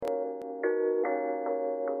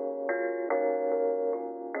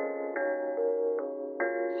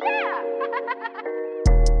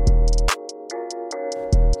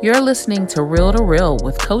You're listening to Real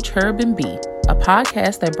with Coach Herb and B, a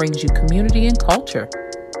podcast that brings you community and culture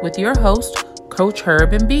with your host, Coach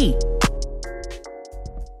Herb and B.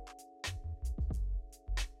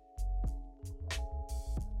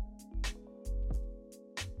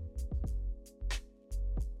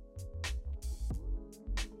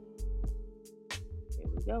 Here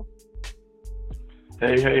we go.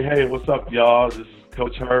 Hey, what's up, y'all? This is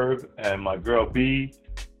Coach Herb and my girl B,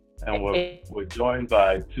 and we're joined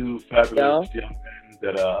by two fabulous young men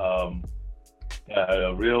that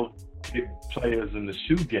are real big players in the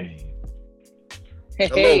shoe game. A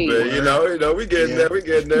little bit, you know, we getting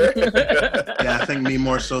there. Yeah, I think me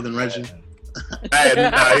more so than Reggie. That's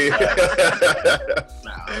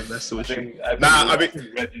the thing. I mean,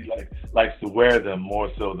 Reggie likes to wear them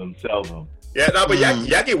more so than sell them. Yeah, no, but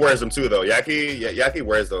Yaki wears them too, though. Yaki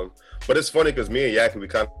wears them. But it's funny because me and Yaki, we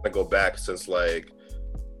kind of go back since, like,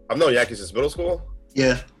 I've known Yaki since middle school.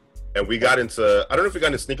 Yeah. And we got into, I don't know if we got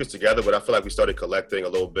into sneakers together, but I feel like we started collecting a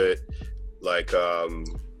little bit. Like, I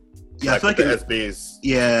like feel like SBs.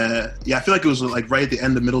 Yeah, I feel like it was like right at the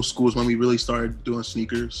end of middle school is when we really started doing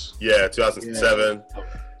sneakers. Yeah, 2007. So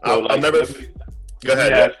I'll never. Go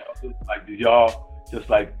ahead. Ask, like, did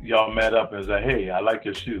y'all met up and said, "Hey, I like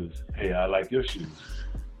your shoes. Hey, I like your shoes."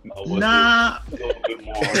 Nah. A little bit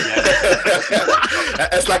more.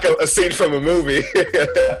 That's like a scene from a movie.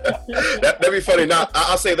 That'd be funny. Now,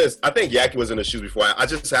 I'll say this. I think Yaki was in the shoes before. I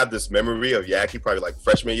just have this memory of Yaki probably like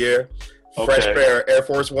freshman year. Fresh pair of Air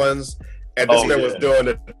Force Ones. And this man was doing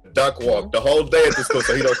the duck walk the whole day at the school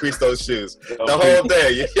so he don't crease those shoes. The whole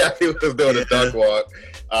day. Yaki was doing the duck walk.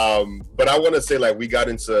 But I want to say, like, we got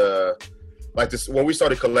into... Like this, when we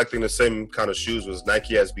started collecting the same kind of shoes was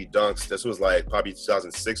Nike SB Dunks. This was like probably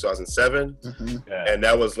 2006, 2007. Mm-hmm. Yeah. And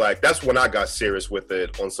that was like, that's when I got serious with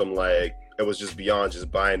it on some, like, it was just beyond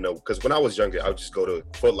just buying them. Because when I was younger, I would just go to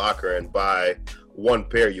Foot Locker and buy one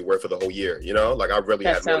pair you wear for the whole year, you know? Like, I really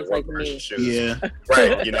had more than one pair of shoes. Yeah.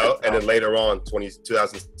 Right, you know? And then later on,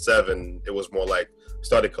 2007, it was more like,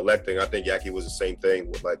 started collecting. I think Yaki was the same thing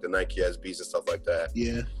with like the Nike SBs and stuff like that.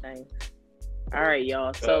 Yeah. Nice. All right,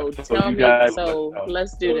 y'all. So so tell you me. guys,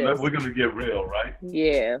 Let's do this. We're gonna get real, right?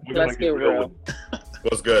 Yeah, We're let's get real.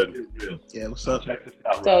 What's good? Get real. Yeah, what's up? Check this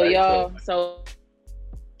out, So right? y'all,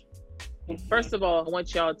 first of all, I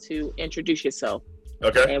want y'all to introduce yourself.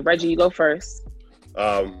 Okay. And Reggie, you go first.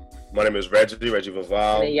 My name is Reggie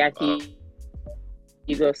Vaval. And then Yaki,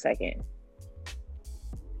 you go second.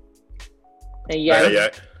 And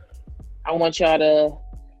Yaki, I want y'all to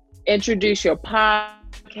introduce your podcast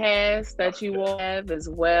that you will have as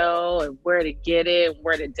well, and where to get it,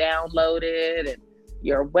 where to download it, and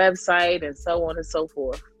your website, and so on and so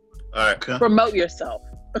forth. All right. Okay. Promote yourself.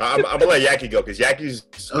 I'm gonna let Yaki go because Yaki's.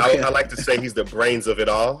 Okay. I like to say he's the brains of it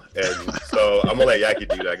all, and so I'm gonna let Yaki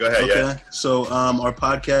do that. Go ahead, Okay. Yaki. So our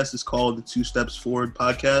podcast is called the Two Steps Forward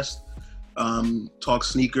Podcast. Talk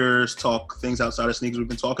sneakers, talk things outside of sneakers. We've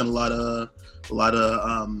been talking a lot of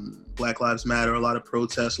Black Lives Matter, a lot of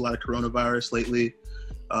protests, a lot of coronavirus lately.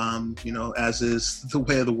 You know, as is the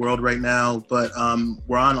way of the world right now. But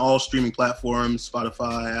we're on all streaming platforms,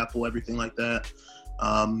 Spotify, Apple, everything like that.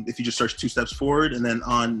 If you just search Two Steps Forward, and then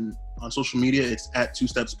on social media, it's at Two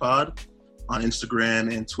Steps Pod on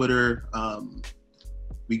Instagram and Twitter.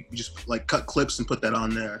 We just like cut clips and put that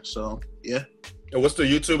on there. So yeah. And what's the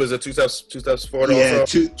YouTube? Is it Two Steps Forward? Yeah,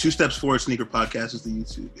 also? two Steps Forward Sneaker Podcast is the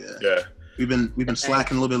YouTube. Yeah. We've been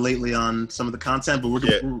slacking a little bit lately on some of the content, but we're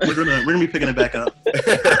gonna be picking it back up.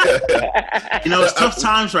 You know, it's tough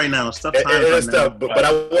times right now. It's tough times It is right now. tough, but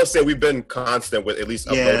I will say we've been constant with at least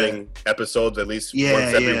uploading episodes at least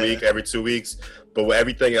once every week, every 2 weeks. But with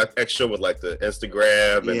everything extra with like the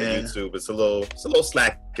Instagram and the YouTube, it's a little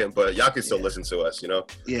slacking, but y'all can still listen to us, you know?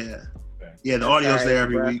 Yeah. Yeah, the audio's there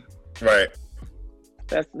every week. Right.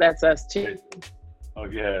 That's us too. Oh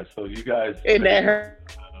yeah. So you guys. Isn't that her?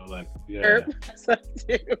 That's us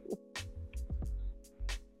too.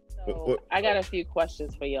 So I got a few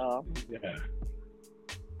questions for y'all. Yeah.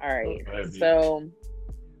 All right. Go ahead, So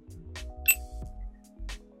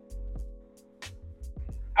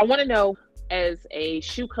I want to know, as a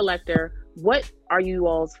shoe collector, what are you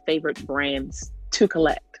all's favorite brands to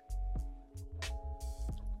collect?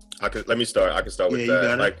 Let me start. I can start with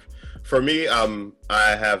that. Like, for me,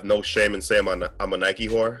 I have no shame in saying I'm a Nike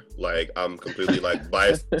whore. Like, I'm completely like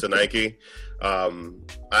biased to Nike.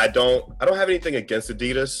 I don't have anything against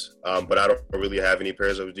Adidas, but I don't really have any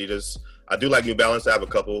pairs of Adidas. I do like New Balance. I have a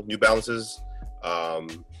couple New Balances,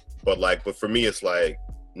 but for me, it's like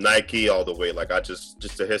Nike all the way. Like, I just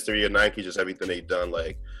the history of Nike, just everything they've done,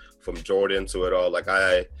 like from Jordan to it all. Like,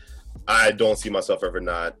 I don't see myself ever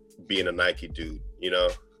not being a Nike dude, you know.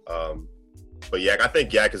 But Yak, I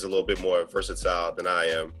think Yak is a little bit more versatile than I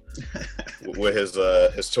am with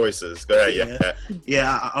his choices. Go ahead,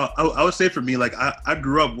 Yak. I would say for me, like I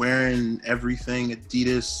grew up wearing everything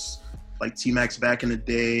Adidas, like T-Max back in the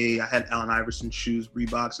day. I had Allen Iverson shoes,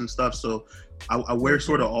 Reeboks and stuff. So I wear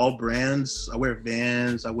sort of all brands. I wear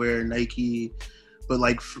Vans, I wear Nike. But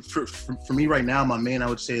like for me right now, my main I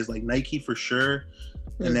would say is like Nike for sure.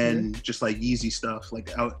 And then just like Yeezy stuff.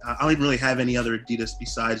 Like I don't even really have any other Adidas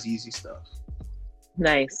besides Yeezy stuff.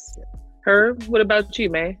 Nice. Herb, what about you,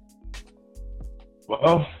 man?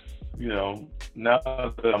 Well, you know, now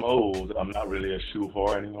that I'm old, I'm not really a shoe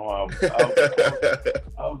whore anymore. I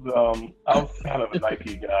was kind of a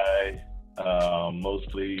Nike guy,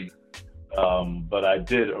 mostly, but I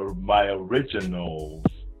did. My originals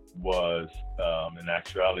was, in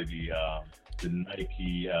actuality, the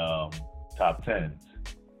Nike top 10s.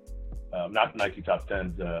 Not Nike top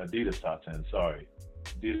 10s, Adidas top 10s. Sorry.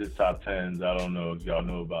 Adidas top 10s. I don't know if y'all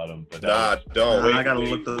know about them, but don't. I gotta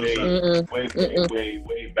look those up. Way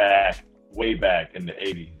back in the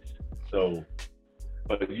 80s. So,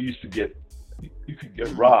 but you could get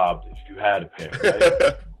robbed if you had a pair,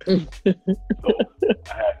 right? So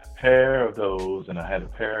I had a pair of those, and I had a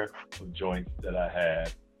pair of joints that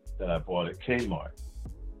I bought at Kmart.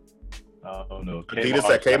 I don't know. Adidas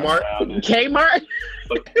at Kmart? Kmart?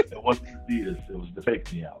 But it wasn't Adidas. It was the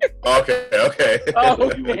Fake Me Out. Okay.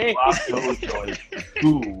 So you would rock those joints to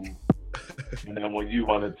school. And then when you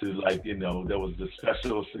wanted to, like, you know, there was this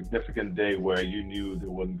special, significant day where you knew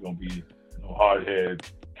there wasn't going to be no hard head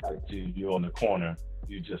catching you on the corner.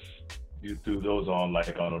 You threw those on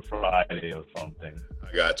like on a Friday or something.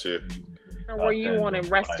 I got you. And were you on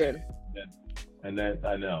Reston? And then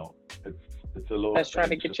I know it's a little. I was trying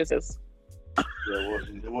to get you this.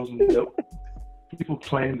 There wasn't. People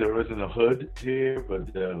claim there isn't a hood here,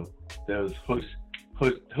 but there's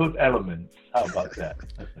hood elements. How about that?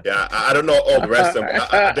 Yeah, I don't know Old Reston.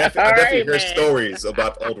 I definitely heard stories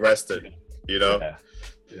about Old Reston. You know.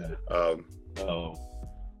 Yeah. So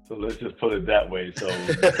let's just put it that way. So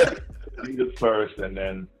Adidas first, and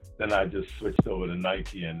then I just switched over to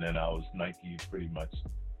Nike, and then I was Nike pretty much,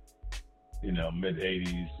 you know, mid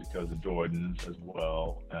 '80s because of Jordans as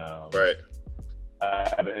well. Right. I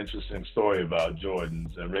have an interesting story about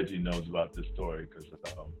Jordans, and Reggie knows about this story because it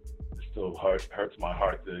still hurts my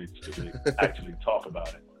heart to actually talk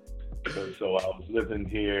about it. So I was living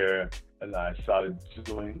here, and I started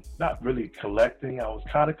doing, not really collecting. I was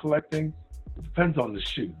kind of collecting. It depends on the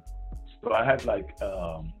shoe. So I had like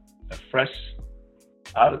a fresh,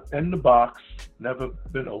 in the box, never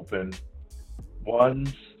been opened,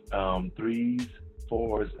 1s, 3s,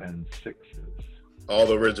 4s, and 6s. All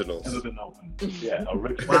the originals. Never been opened. Yeah,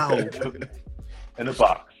 original. Wow. In a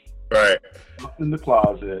box. Right. Up in the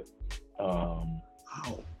closet. Wow.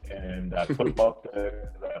 And I put them up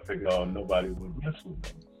there, and I figured, nobody would mess with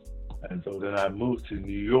them. And so then I moved to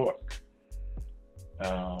New York.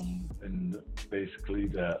 And basically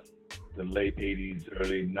the late 80s,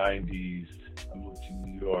 early 90s, I moved to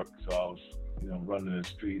New York. So I was, you know, running the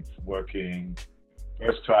streets, working.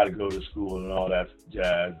 First tried to go to school and all that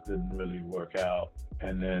jazz, didn't really work out.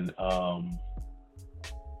 And then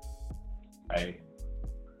I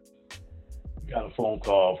got a phone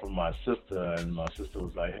call from my sister, and my sister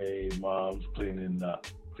was like, "Hey, Mom's cleaning,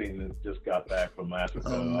 just got back from Africa.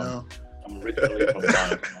 Oh, no. I'm originally from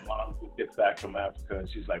Ghana. My mom just gets back from Africa, and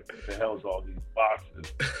she's like, what the hell is all these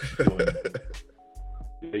boxes doing?"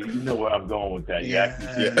 Yeah, you know where I'm going with that, Yak.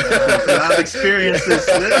 I've experienced this.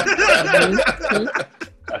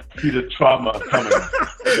 I see the trauma coming.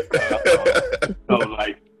 So,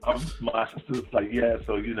 like, my sister's like, yeah,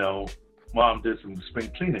 so, you know, Mom did some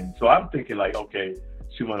spring cleaning. So I'm thinking, like, okay,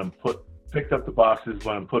 she went and picked up the boxes,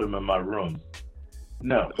 went and put them in my room.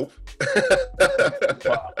 No. Nope.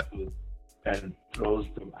 Boxes and throws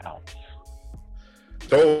them out.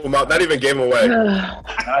 Throw them out, not even gave them away.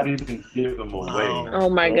 Not even give them away. Oh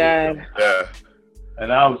my God. Yeah.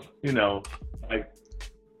 And I was, you know, like,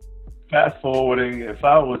 fast forwarding, if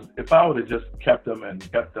I would have just kept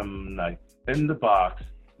them like in the box,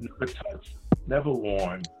 never touched, never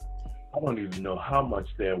worn, I don't even know how much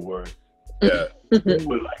they're worth. Yeah. They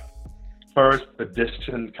were like first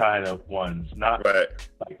edition kind of ones, not right.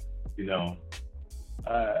 Like, you know,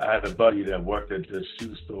 I had a buddy that worked at this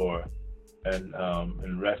shoe store and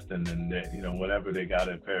in Reston, and they, you know, whenever they got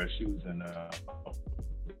a pair of shoes, and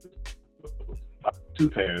 2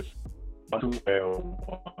 pairs,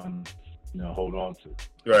 one you know, hold on to.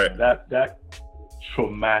 Right. That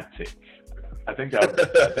traumatic. I think up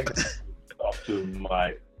to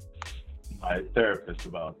my therapist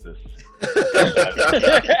about this.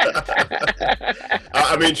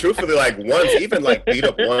 I mean, truthfully, like ones, even like beat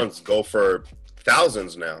up ones go for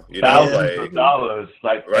thousands now. You know, Thousands like of dollars.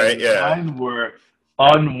 Like, right, yeah. Mine were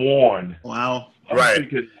unworn. Wow. I'm right.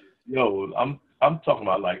 thinking, I'm talking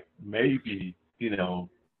about like maybe $8,000,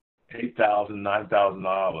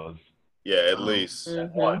 $9,000. Yeah, at least.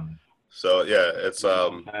 One. So yeah, it's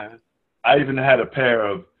I even had a pair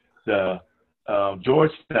of the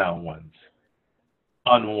Georgetown ones,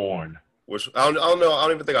 unworn. Which I don't know. I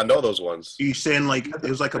don't even think I know those ones. Are you saying like it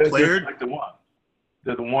was like a player? Like the one.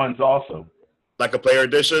 They're the ones also. Like a player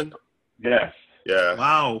edition? Yes. Yeah.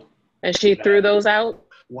 Wow. And she threw those out?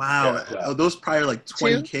 Wow. Yeah. Oh, those probably like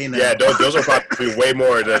 $20K now. Yeah, those are probably way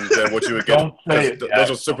more than what you would get. Don't say it.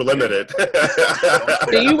 Those are super limited.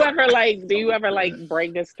 Do you ever like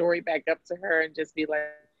bring this story back up to her and just be like,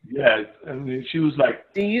 yeah, I mean, she was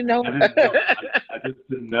like, do you know? I just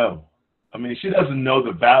didn't know. I mean, she doesn't know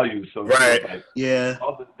the value, so right. Like, yeah.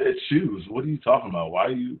 oh, it's shoes. What are you talking about? Why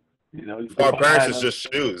are you, For our parents, it's just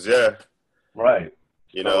shoes. Yeah. Right.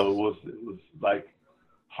 You so know, it was like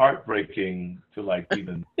heartbreaking to like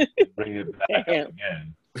even bring it back up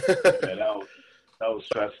again. Yeah, that was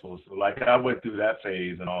stressful. So like I went through that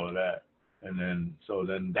phase and all of that, and then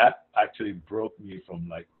that actually broke me from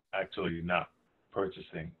like actually not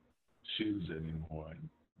purchasing shoes anymore.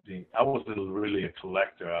 And I wasn't really a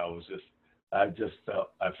collector. I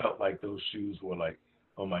felt like those shoes were like,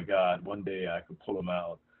 oh my God, one day I could pull them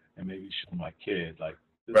out and maybe show my kid like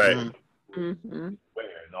this right. is wear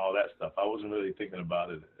and all that stuff. I wasn't really thinking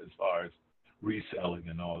about it as far as reselling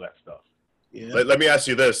and all that stuff. Yeah. Let me ask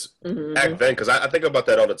you this. Back then, because I think about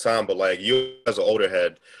that all the time, but like you as an older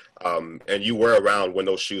head, and you were around when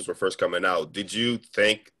those shoes were first coming out, did you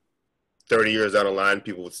think 30 years down the line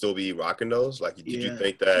people would still be rocking those? Like, did you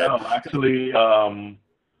think that? No, actually,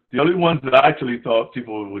 the only ones that I actually thought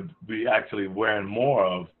people would be actually wearing more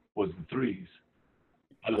of was the threes.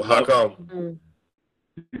 Well, how come?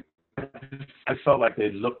 I felt like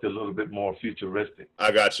they looked a little bit more futuristic.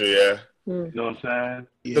 I got you, yeah. You know what I'm saying?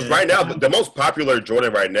 Because right now, the most popular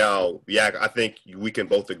Jordan right now, I think we can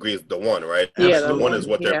both agree is the one, right? Yeah, the one is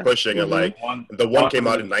what they're pushing, and like the one came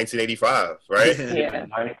out in 1985, right? Yeah,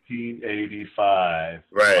 1985.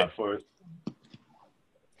 Right. My first,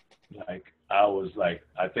 like,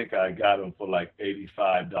 I think I got them for like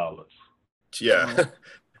 $85. Yeah.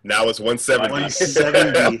 Now it's 170.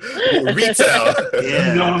 170. Retail. Yeah.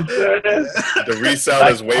 You know what I'm saying? The resale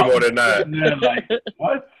is way more than that. Like,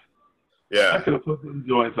 what? Yeah. I could have put them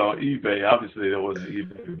joints on eBay. Obviously, there wasn't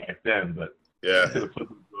eBay back then, but I could have put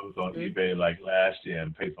them joints on eBay like last year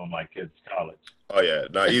and paid for my kids' college. Oh, yeah.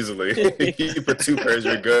 Not easily. You put two pairs,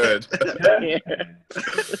 you're good. Yeah.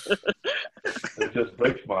 It just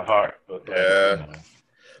breaks my heart. But,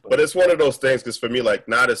 but it's one of those things, because for me, like,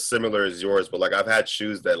 not as similar as yours, but like I've had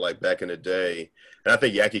shoes that like back in the day, and I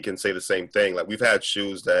think Yaki can say the same thing. Like we've had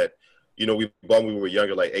shoes that, we bought when we were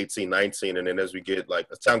younger, like 18, 19, and then as we get, like,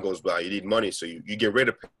 as time goes by, you need money, so you get rid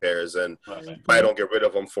of pairs, and you probably don't get rid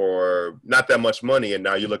of them for not that much money, and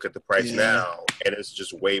now you look at the price now, and it's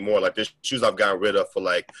just way more. Like, there's shoes I've gotten rid of for,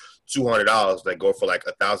 like, $200 that go for, like,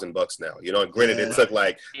 $1,000 now, and granted, it took,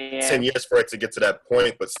 like, 10 years for it to get to that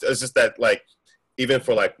point, but it's just that, like, even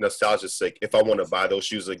for, like, nostalgia's sake, if I want to buy those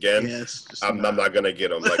shoes again, I'm not going to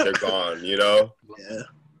get them. Like, they're gone, Yeah.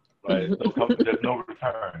 Right. There's no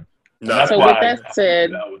return. No. So with that said,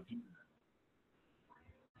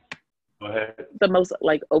 go ahead. The most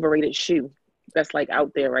like overrated shoe that's like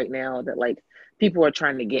out there right now that like people are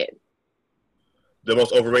trying to get. The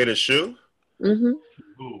most overrated shoe? Mm-hmm.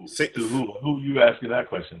 Who you asking that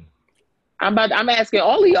question? I'm asking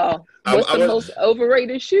all of y'all. What's the most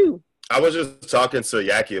overrated shoe? I was just talking to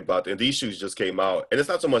Yaki about it, and these shoes just came out, and it's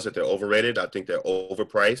not so much that they're overrated. I think they're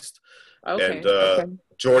overpriced. Okay. And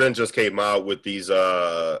Jordan just came out with these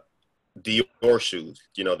Dior shoes,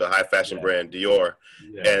 the high fashion brand Dior,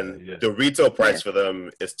 and the retail price for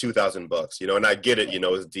them is $2,000. And I get it,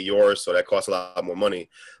 it's Dior, so that costs a lot more money.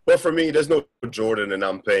 But for me, there's no Jordan, and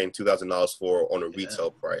I'm paying $2,000 for on a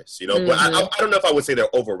retail price. But I don't know if I would say they're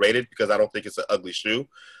overrated, because I don't think it's an ugly shoe.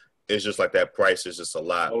 It's just like that price is just a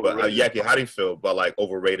lot. Overrated. But Yaki, how do you feel about like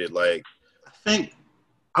overrated? Like, I think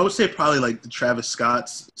I would say probably like the Travis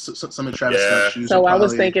Scott's, some of the Travis Scott shoes. So I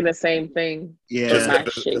was thinking the same thing. Yeah,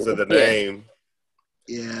 just because of the name.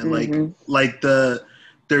 Yeah, like they're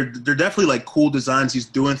definitely like cool designs. He's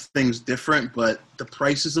doing things different, but the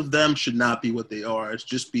prices of them should not be what they are. It's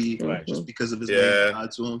just just because of his name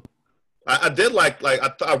tied to him. I did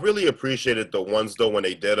I really appreciated the ones though when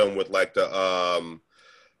they did them with like the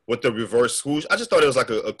with the reverse swoosh. I just thought it was like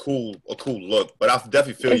a cool look, but I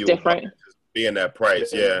definitely feel it's different. being that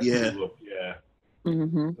price. Yeah. Yeah. Yeah.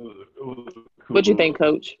 Mm-hmm. It was a cool What you think,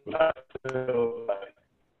 look. Coach? But I feel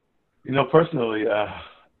like, personally, I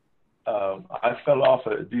fell off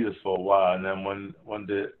at Adidas for a while, and then when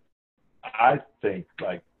I think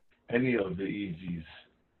like any of the Yeezys,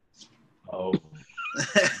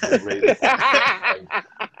 rated,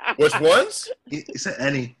 Which ones? He said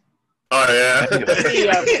any. Oh yeah. Any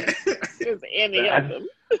of them. Just any of them.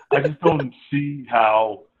 I just don't see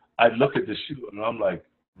how I look at the shoe and I'm like,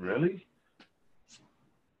 really?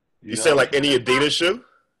 You said like any Adidas shoe?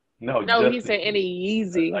 No, he said any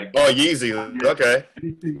Yeezy. Like, Oh, Yeezy. Okay.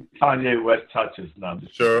 anything Kanye West touches now.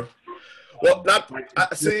 Sure. Well,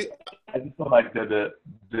 I see. I just feel like that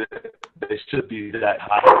they should be that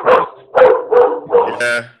high priced.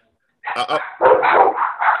 Yeah.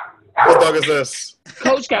 Whose dog is this?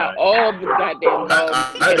 Coach got all the goddamn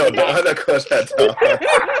dogs. I know Coach had dog.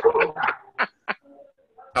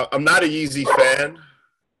 I'm not a Yeezy fan,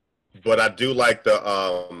 but I do like the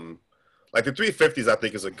 350s. I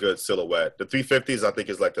think is a good silhouette. The 350s I think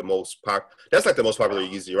is like the most That's like the most popular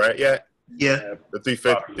Yeezy, right? Yeah. Yeah. The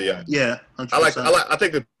 350. Yeah. Yeah. 100%. I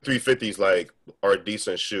think the 350s like are a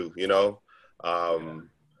decent shoe.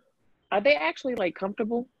 Are they actually like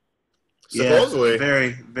comfortable? Supposedly. Yeah,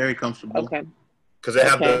 very, very comfortable. Okay. Because they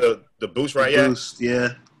have the boost, right? The boost,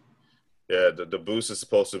 yeah. Yeah, the boost is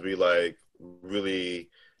supposed to be like really.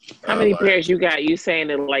 How many pairs you got? You saying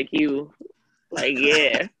it like you, like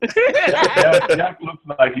yeah. Jack looks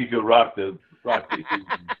like he could rock the.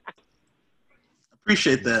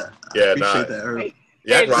 Appreciate that. Yeah, appreciate that, Herb.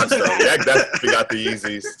 Yak rocks though. Yak definitely got the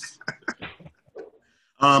Yeezys.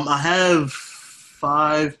 I have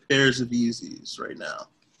 5 pairs of Yeezys right now.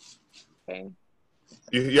 Okay.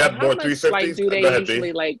 You have more 350s? Like, do they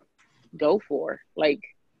usually like go for? Like,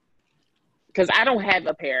 because I don't have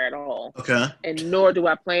a pair at all. Okay. And nor do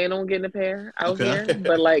I plan on getting a pair out here.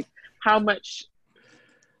 But like, how much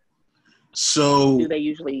do they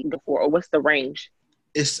usually go for, or what's the range?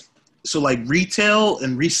 So like retail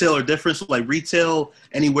and resale are different. So like retail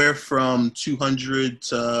anywhere from 200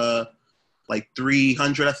 to like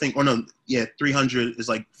 300, I think. Or no, yeah, 300 is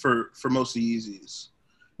like for most of the Yeezys.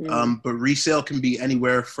 Mm-hmm. But resale can be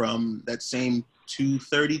anywhere from that same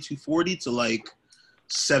 230, 240 to like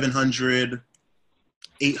 700,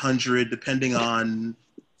 800, depending on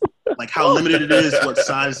like how limited it is, what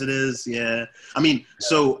size it is. Yeah. I mean,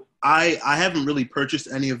 so I haven't really purchased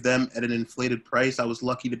any of them at an inflated price. I was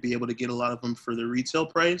lucky to be able to get a lot of them for the retail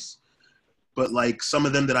price. But like some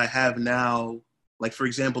of them that I have now, like for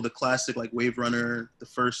example, the classic like Wave Runner, the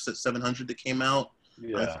first at 700 that came out.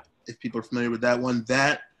 Yeah. If people are familiar with that one,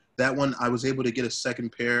 that one I was able to get a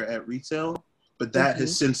second pair at retail, but that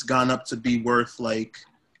has since gone up to be worth like,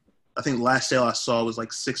 I think last sale I saw was like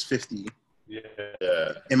 $650. Yeah.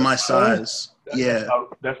 In my size.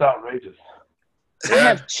 That's outrageous. I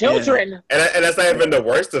have children. And that's not even the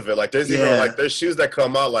worst of it. Like there's even like there's shoes that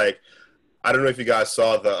come out like, I don't know if you guys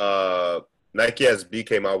saw the Nike SB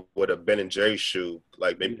came out with a Ben & Jerry's shoe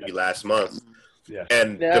like maybe last month. Yeah.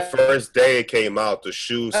 And the first day it came out, the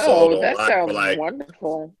shoes sold online for like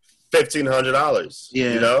wonderful. $1,500.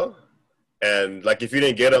 Yeah. And like if you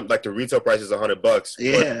didn't get them, like the retail price is $100.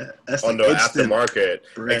 Yeah, that's on the aftermarket.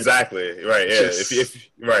 Exactly. Right. Yeah. If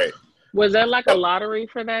right. Was there like a lottery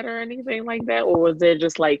for that or anything like that, or was there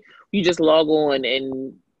just like you just log on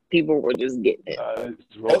and people were just getting it?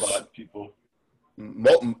 It's robot people.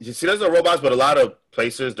 You see, there's no robots, but a lot of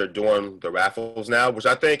places they're doing the raffles now, which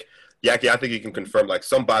I think, Yaki, I think you can confirm. Like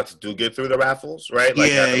some bots do get through the raffles, right? Like,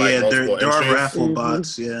 there are raffle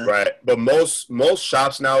bots, right. But most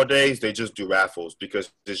shops nowadays they just do raffles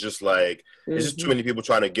because it's just like it's just too many people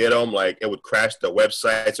trying to get them. Like it would crash the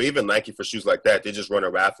website. So even Nike for shoes like that, they just run a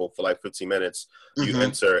raffle for like 15 minutes. You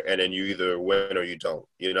enter and then you either win or you don't.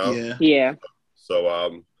 You know? Yeah. So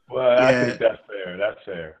I think that's fair. That's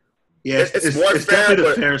fair. Yeah, it's more fair, definitely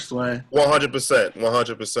the fairest way.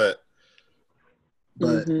 100%.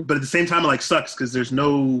 But at the same time, it like sucks because there's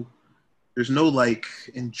no like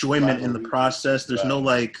enjoyment in the process. There's no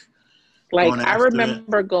like I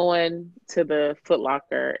remember going to the Foot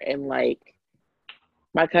Locker and like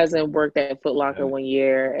my cousin worked at Foot Locker one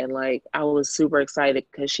year and like I was super excited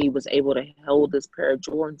because she was able to hold this pair of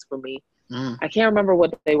Jordans for me. I can't remember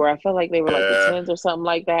what they were. I felt like they were like the 10s or something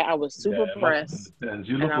like that. I was super impressed. And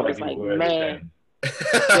I was like, man. Yo,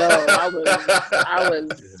 I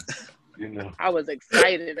was You know. I was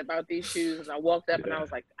excited about these shoes, and I walked up and I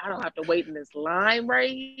was like, I don't have to wait in this line right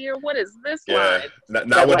here. What is this line?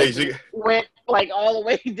 Nowadays, like, went like all the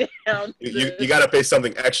way down. You got to pay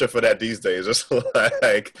something extra for that these days. Just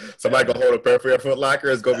like somebody gonna hold a pair for your Foot Locker,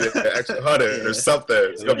 it's gonna be an extra $100 or something.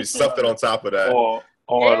 It's gonna be something on top of that.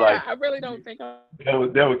 Or like I really don't think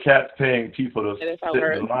there were cats paying people to sit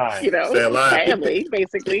in line. Stay in line. Family,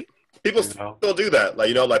 basically. People still do that.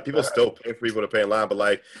 Like, like people still pay for people to pay in line. But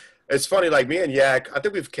like, it's funny, like me and Yak, I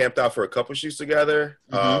think we've camped out for a couple shoots together.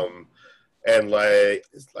 Mm-hmm. And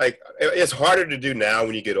it's harder to do now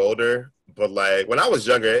when you get older. But like when I was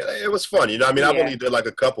younger, it was fun. I mean, I've only did like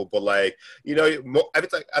a couple, but like,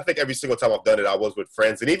 I think every single time I've done it, I was with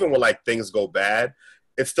friends. And even when like things go bad,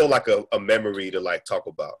 it's still like a memory to like talk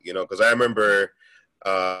about, because I remember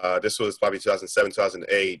this was probably 2007,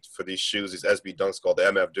 2008 for these shoes, these SB Dunks called the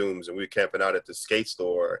MF Dooms. And we were camping out at the skate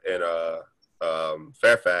store in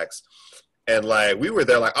Fairfax. And like, we were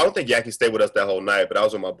there, like, I don't think Yankee stayed with us that whole night, but I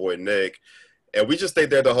was with my boy Nick. And we just stayed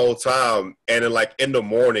there the whole time. And then, like, in the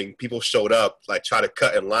morning, people showed up, like, try to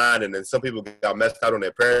cut in line. And then some people got messed out on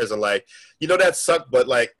their parents. And, like, that sucked. But,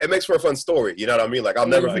 like, it makes for a fun story. You know what I mean? Like, I'll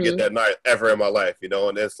never forget that night ever in my life,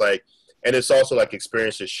 And it's, like, and it's also, like,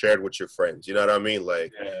 experiences shared with your friends. You know what I mean?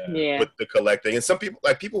 Like, with the collecting. And some people,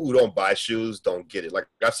 like, people who don't buy shoes don't get it. Like,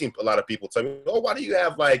 I've seen a lot of people tell me, oh, why do you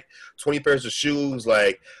have, like, 20 pairs of shoes?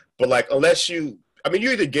 Like, but, like, unless you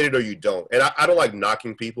either get it or you don't. And I don't like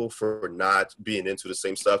knocking people for not being into the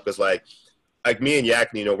same stuff because, like me and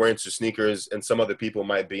Yak, we're into sneakers, and some other people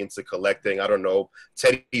might be into collecting, I don't know,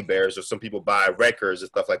 teddy bears, or some people buy records and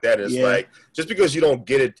stuff like that. And it's like, just because you don't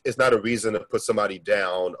get it, it's not a reason to put somebody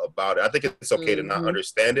down about it. I think it's okay to not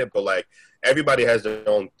understand it, but, like, everybody has their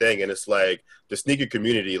own thing. And it's like the sneaker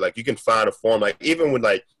community, like, you can find a form, like, even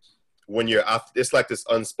when you're out, it's like this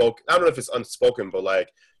unspoken, I don't know if it's unspoken, but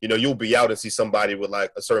like, you'll be out and see somebody with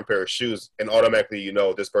like a certain pair of shoes and automatically,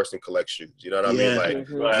 this person collects shoes. You know what I mean? Like,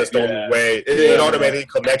 that's the only way. It automatically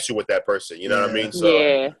connects you with that person. You know what I mean?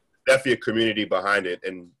 So definitely a community behind it.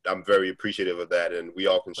 And I'm very appreciative of that. And we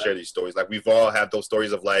all can share these stories. Like, we've all had those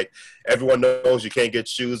stories of like, everyone knows you can't get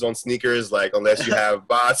shoes on sneakers, like, unless you have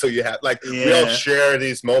bots. So you have, like, we all share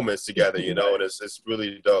these moments together, and it's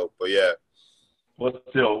really dope. But yeah. What's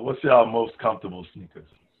your most comfortable sneakers?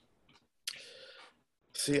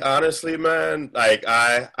 See, honestly, man, like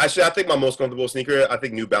I think my most comfortable sneaker, I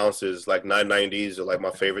think New Balances, like 990s, are like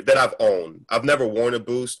my favorite that I've owned. I've never worn a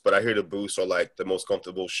Boost, but I hear the Boosts are like the most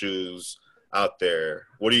comfortable shoes out there.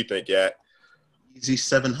 What do you think, Yak? Yeezy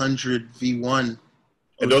 700 V1.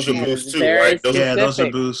 And those are Boosts too, right? Those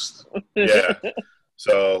are Boosts. Yeah.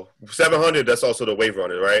 So 700, that's also the Wave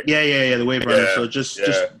Runner, right? Yeah, the Wave Runner. So just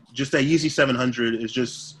that Yeezy 700 is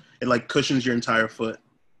just, it like cushions your entire foot.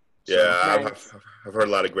 So, I've heard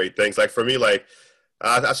a lot of great things. Like, for me, like,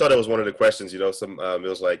 I saw that was one of the questions, it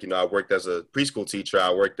was like, I worked as a preschool teacher,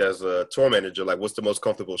 I worked as a tour manager, like, what's the most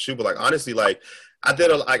comfortable shoe? But, like, honestly, like, I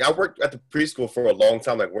worked at the preschool for a long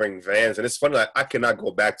time, like, wearing Vans, and it's funny, like, I cannot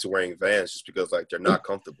go back to wearing Vans just because, like, they're not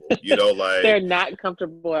comfortable, like. They're not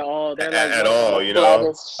comfortable at all. They're like, at all,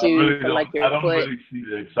 shoes for, like, your I don't foot. really see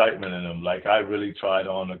the excitement in them. Like, I really tried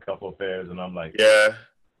on a couple of pairs, and I'm like. Yeah.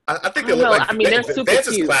 I think they look like, they're super Vans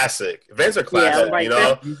cute. Is classic. Vans are classic,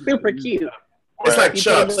 They're super cute. It's like you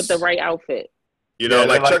Chucks. with the right outfit.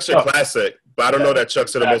 Like Chucks are classic, but I don't know that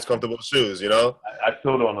Chucks are the most comfortable shoes, I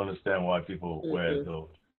still don't understand why people wear those.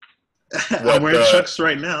 I'm wearing Chucks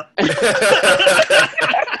right now.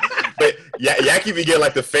 But Yankee be getting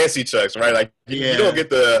like the fancy Chucks, right? Like, you don't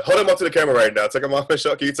get hold them up to the camera right now. Take them off,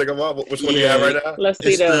 Michelle. Can you take them off? Which one do you have right now? Let's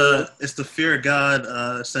see those. It's the Fear of God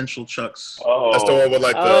Essential Chucks. Oh. That's the one with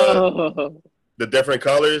like the different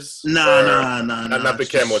colors? Nah. Not the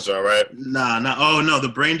camo joint, right? Nah. Oh, no, the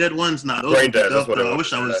Brain Dead ones? Nah, those Brain Dead, that's what it was. I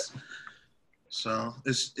wish I was. So,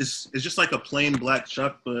 it's just like a plain black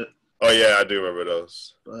Chuck, but... Oh, yeah, I do remember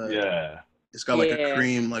those. It's got like a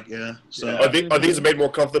cream, So Are these made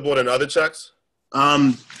more comfortable than other Chucks?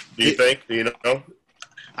 Do you think? Do you know?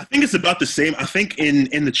 I think it's about the same. I think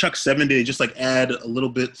in the Chuck 70, they just like add a little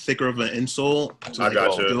bit thicker of an insole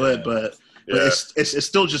to do it, but it's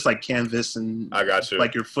still just like canvas and I got you.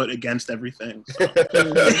 Like your foot against everything. So. You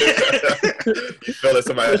feel like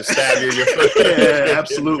somebody just stabbed you in your foot. Yeah,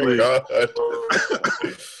 absolutely.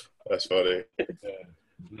 That's funny.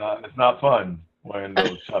 It's not fun wearing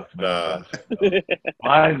those Chucks. Nah.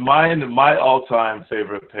 My all-time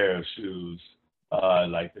favorite pair of shoes,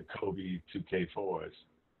 like the Kobe 2K4s.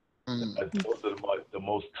 Those are the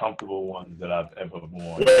most comfortable ones that I've ever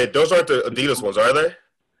worn. Wait, those aren't the Adidas ones, are they?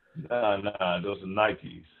 Nah, those are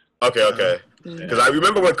Nikes. Okay. Because I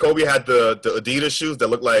remember when Kobe had the Adidas shoes that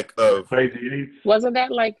looked like Crazy Eights. Wasn't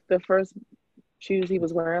that like the first shoes he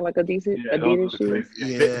was wearing, like Adidas shoes?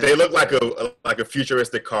 Yeah. They look like a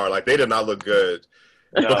futuristic car. Like they did not look good.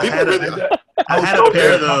 No, But people I had a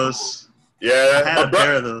pair of those. Yeah, I had a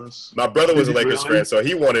pair of those. My brother was a Did you Lakers really? fan, so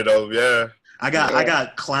he wanted those. Yeah. I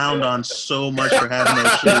got clowned on so much for having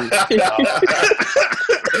those shoes.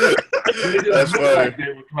 That's funny. Like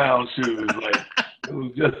they were clown shoes. Like it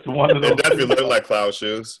was just one of those. It definitely looked like clown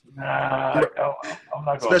shoes. Nah, I'm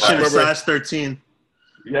not gonna. Especially in lie. size 13.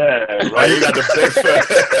 Yeah, Right, right. you got the big foot.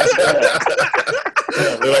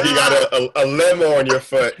 Look like you got a limo on your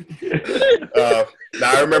foot.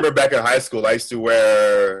 Now I remember back in high school, I used to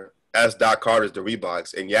wear S. Doc Carter's, the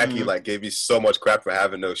Reeboks, and Yaki like gave me so much crap for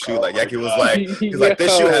having those shoes. Like Yaki was like,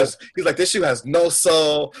 this shoe has no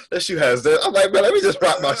sole. This shoe has this. I'm like, man, let me just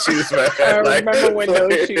rock my shoes, man. I like, remember when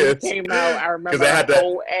those shoes came out. I remember they had the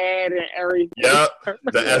whole ad and everything. Yep,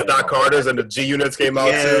 the S. Doc Carters and the G units came out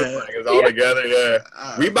too. Like, it was all together. Yeah,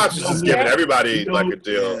 Reeboks was just giving everybody like a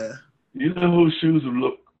deal. Yeah. You know whose shoes would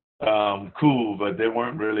look cool, but they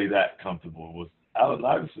weren't really that comfortable? Was Allen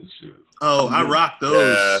Iverson's shoes. Oh, I rocked those.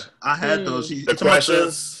 Yeah. I had those. The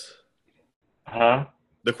questions? Huh?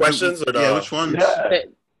 The questions or the Yeah, which ones? Yeah.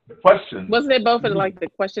 The questions. Wasn't it both of like the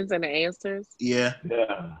questions and the answers? Yeah.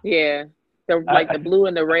 Yeah. Yeah. The blue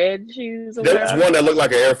and the red shoes or There whatever. was one that looked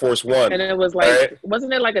like an Air Force One. And it was like, right?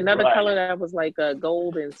 wasn't it like another Right. color that was like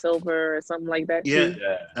gold and silver or something like that? Yeah. Too?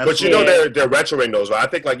 Yeah. But you know Yeah. they're retroing those, right? I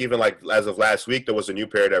think like even like as of last week there was a new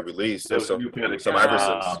pair that released. There There's was a new pair that some came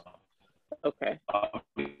Iversons. out. Okay.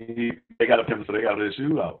 They got him, so they got his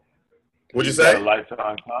shoe out. What'd you He's got say? a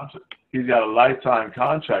lifetime contract. He's got a lifetime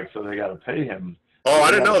contract, so they got to pay him. Oh, I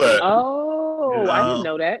didn't know that. Oh, I didn't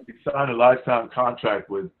know that. He signed a lifetime contract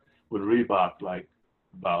with Reebok like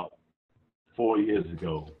about 4 years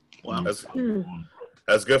ago. Wow. That's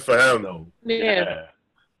good for him. So, Yeah.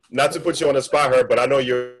 Not to put you on the spot, her, but I know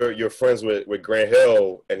you're friends with Grant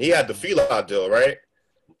Hill, and he had the Fila deal, right?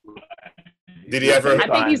 Did he ever? I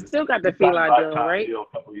think he still got the Fila deal, right? Deal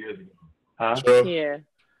a couple years ago. Huh? True. Yeah.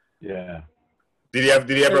 Yeah. Did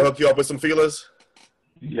he ever hook you up with some Filas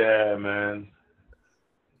Yeah, man.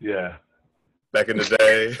 Yeah. back in the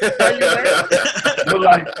day? They're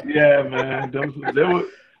like, yeah, man.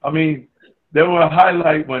 They were a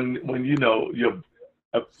highlight when you know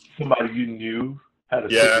somebody you knew had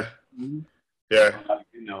a Yeah. shoe. Yeah. Like,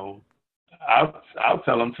 you know, I'll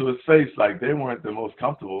tell him to his face like they weren't the most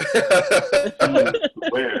comfortable shoes to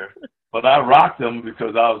wear, but I rocked them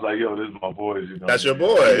because I was like, yo, this is my boys. You know, That's your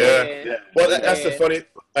boy, yeah. Yeah. Well, that's the funny.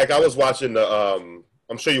 Like I was watching the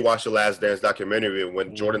I'm sure you watched the Last Dance documentary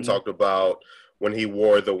when Jordan talked about when he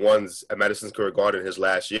wore the ones at Madison Square Garden his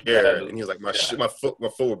last year, and he was like, my foot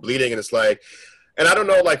were bleeding, and it's like, and I don't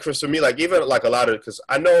know, like for me, like even like a lot of, because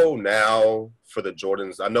I know now for the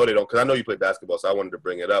Jordans, I know they don't, because I know you play basketball, so I wanted to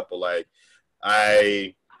bring it up, but like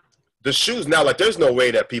the shoes now, like there's no way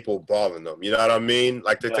that people ball in them, you know what I mean?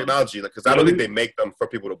 Like the technology, like because I don't think they make them for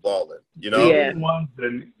people to ball in, you know? Yeah.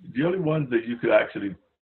 The only ones that you could actually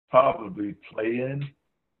probably play in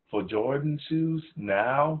for Jordan shoes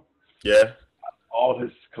now, Yeah. all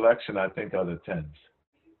his collection, I think, are the 10s.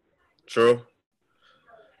 True.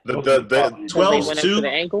 The 12s went too? up to the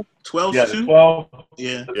ankle. 12s Yeah, the too? 12.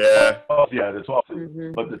 Yeah. Yeah. Yeah, the 12.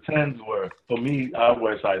 Mhm. But the 10s were, for me, I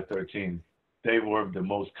wear size 13. They were the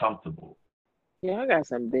most comfortable. Yeah, I got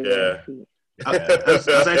some big Yeah. feet. That's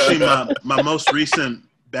actually my most recent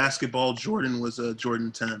basketball Jordan was a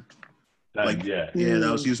Jordan 10. Like, yeah. Yeah, that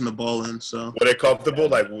I was using the ball in, so. Were they comfortable?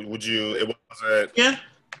 Like, would you? It wasn't. Yeah.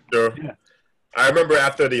 Sure. Yeah. I remember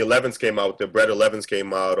after the 11s came out, the Bread 11s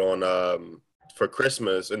came out on for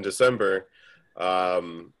Christmas in December.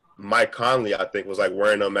 Mike Conley, I think, was like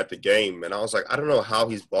wearing them at the game, and I was like, I don't know how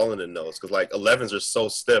he's balling in those because like 11s are so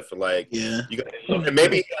stiff, and like Yeah. you got, and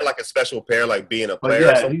maybe he had like a special pair, like being a But player. or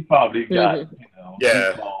yeah, something. he probably got,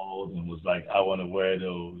 Yeah. he called and was like, I want to wear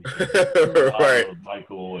those. Right.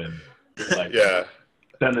 Michael, and like, Yeah.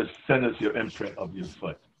 send us your imprint of your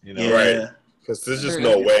foot. You know, Yeah. Right. Because there's just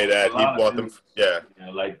no way that he bought them. Yeah. You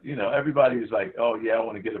know, like, you know, everybody's like, oh yeah, I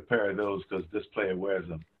want to get a pair of those because this player wears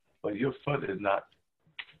them. But your foot is not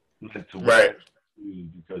meant to wear shoes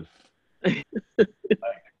because like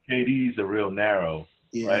KDs are real narrow,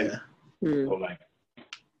 Yeah. right? Mm. So like,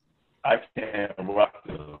 I can't rock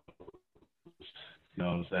those. You know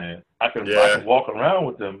what I'm saying? I can walk around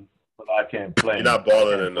with them, but I can't play. You're not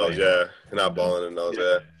balling in those, yeah. You're not balling in those,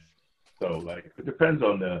 yeah. So like, it depends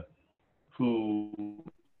on who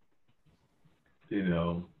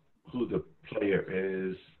the player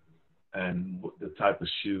is, and the type of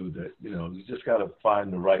shoe that, you just got to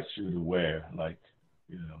find the right shoe to wear. Like,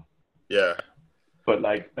 Yeah. But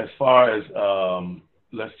like, as far as,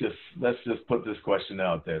 let's just put this question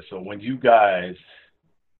out there. So when you guys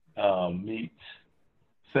meet,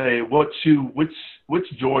 say, which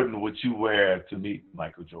Jordan would you wear to meet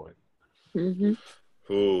Michael Jordan?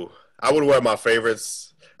 Mm-hmm. Ooh, I would wear my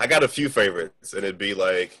favorites. I got a few favorites, and it'd be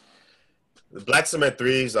like the Black Cement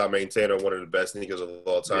 3s I maintain are one of the best sneakers of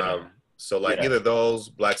all time. Yeah. So like either those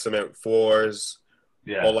Black Cement 4s,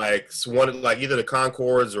 or like one like either the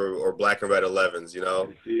Concords or Black and Red 11s.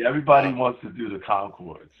 See, everybody wants to do the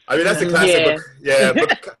Concords. I mean, that's the classic.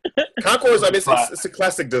 But Concords. I mean, it's a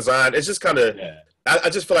classic design. It's just kind of. Yeah. I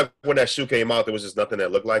just feel like when that shoe came out, there was just nothing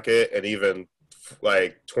that looked like it, and even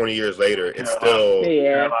like 20 years later, it's still.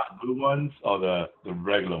 Yeah. Blue ones or the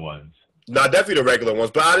regular ones? No, definitely the regular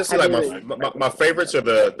ones. But honestly, like my favorites are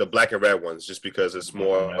the black and red ones, just because it's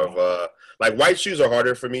more of like white shoes are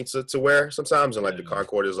harder for me to wear sometimes, and like the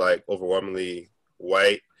Concord is like overwhelmingly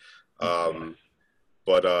white.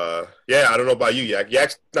 But yeah, I don't know about you, Yak.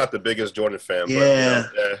 Yak's not the biggest Jordan fan. Yeah.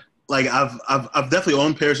 But, yeah. Like I've definitely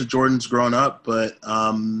owned pairs of Jordans growing up, but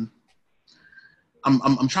I'm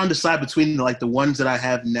trying to decide between like the ones that I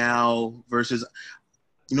have now versus,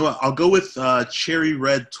 you know what, I'll go with cherry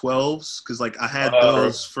red 12s because like I had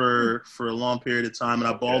those for a long period of time, and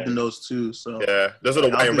I balled in those too. So yeah, those are the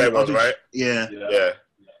white and red ones, right? Yeah.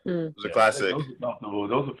 Those are classic. Those are comfortable.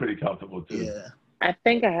 Those are pretty comfortable too. Yeah. I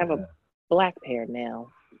think I have a black pair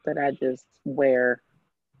now that I just wear.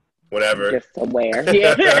 Whatever. Just to wear.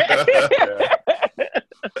 Yeah.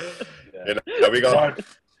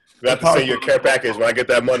 We have to send you a care package when I get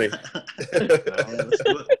that money.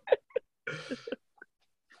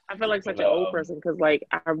 I feel like such an old person because, like,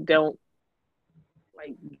 I don't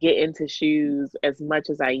like get into shoes as much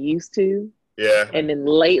as I used to. Yeah. And then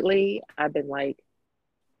lately, I've been like,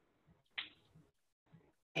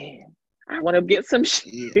 man, I want to get some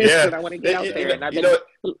shoes. Yeah. And I want to get out there. And I've been,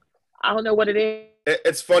 I don't know what it is.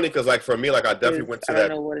 It's funny because, like, for me, like, I definitely went to that. I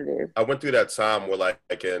don't know what it is. I went through that time where, like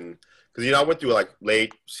in, because, I went through, like,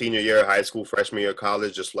 late senior year of high school, freshman year of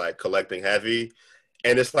college, just, like, collecting heavy.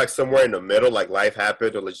 And it's, like, somewhere in the middle, like, life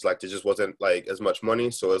happened, or just, like, there just wasn't, like, as much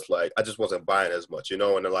money. So it's, like, I just wasn't buying as much, And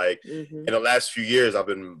then, like, in the last few years, I've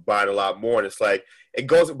been buying a lot more. And it's, like, it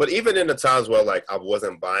goes, but even in the times where, like, I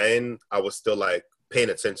wasn't buying, I was still, like, paying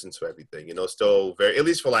attention to everything, still very, at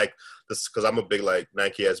least for like this, because I'm a big like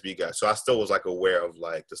Nike SB guy, so I still was like aware of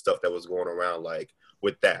like the stuff that was going around like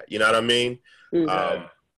with that, you know what I mean?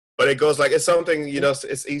 But it goes like, it's something,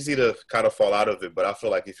 it's easy to kind of fall out of it, but I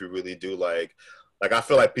feel like if you really do like I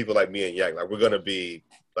feel like people like me and Yak, like we're gonna be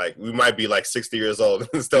like, we might be like 60 years old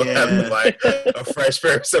and still having like a fresh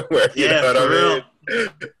pair somewhere, you know what I mean?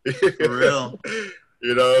 For real.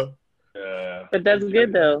 Yeah. But that's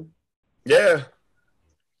good though. Yeah.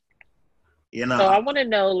 So I want to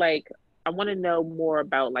know, like, more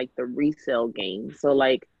about like the resale game. So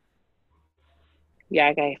like,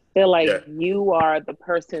 I feel like you are the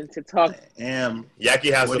person to talk. I am.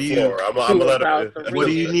 Yaki has the floor. I'm gonna let him. What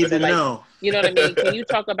do you need to know? You know what I mean? Can you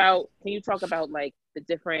talk about like the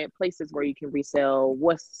different places where you can resell?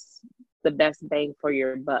 What's the best bang for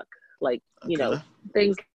your buck? Like,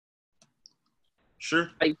 things.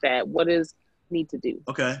 Sure. Like that. What does need to do?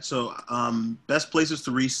 Okay, so best places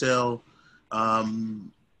to resell.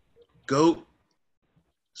 GOAT,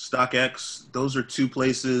 StockX, those are two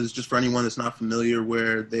places, just for anyone that's not familiar,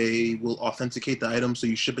 where they will authenticate the item. So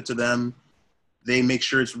you ship it to them, they make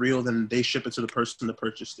sure it's real, then they ship it to the person that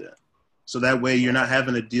purchased it. So that way you're not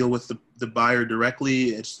having to deal with the buyer directly.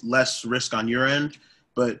 It's less risk on your end,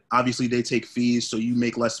 but obviously they take fees, so you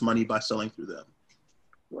make less money by selling through them.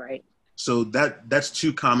 Right. So that's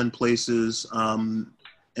two common places.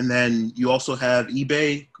 And then you also have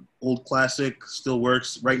eBay. Old Classic still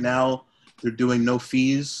works. Right now, they're doing no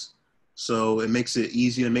fees, so it makes it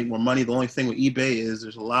easy to make more money. The only thing with eBay is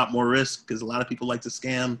there's a lot more risk because a lot of people like to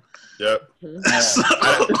scam. Yep. So,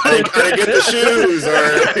 I didn't get the shoes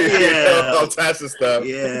or all types of stuff.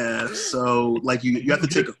 Yeah. So like you have to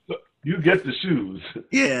take. You get the shoes.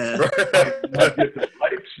 Yeah. You might get the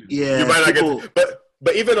right shoes. Yeah. You might not get.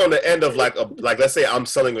 But even on the end of like let's say I'm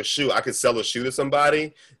selling a shoe, I could sell a shoe to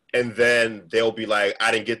somebody. And then they'll be like,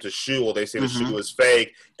 I didn't get the shoe, or they say the shoe is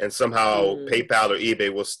fake, and somehow PayPal or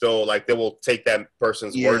eBay will still, like, they will take that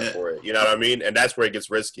person's word for it. You know what I mean? And that's where it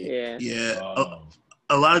gets risky. Yeah.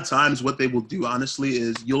 A lot of times what they will do, honestly,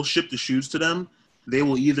 is you'll ship the shoes to them. They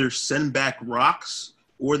will either send back rocks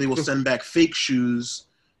or they will send back fake shoes,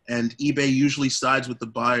 and eBay usually sides with the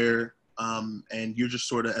buyer, and you're just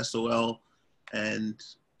sort of SOL. And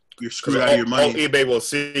you're screwed out of your money. All eBay will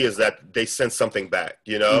see is that they sent something back,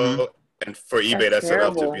 you know. And for eBay, that's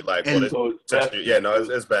enough to be like, well, it's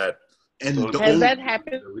bad. And so has that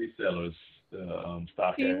happened? The resellers, the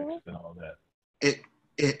StockX and all that.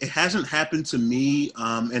 It hasn't happened to me,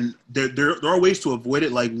 and there are ways to avoid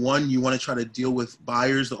it. Like, one, you want to try to deal with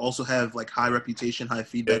buyers that also have like high reputation, high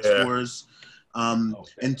feedback scores,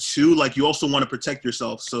 and two, like you also want to protect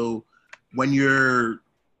yourself. So when you're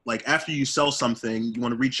like after you sell something, you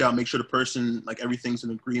want to reach out, make sure the person like everything's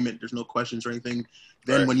in agreement, there's no questions or anything.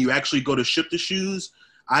 Then when you actually go to ship the shoes,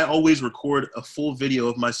 I always record a full video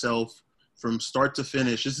of myself from start to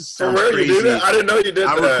finish. This sounds crazy. You did I didn't know you did that.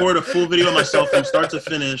 I record a full video of myself from start to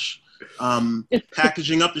finish,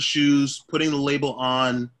 packaging up the shoes, putting the label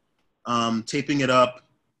on, taping it up,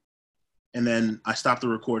 and then I stop the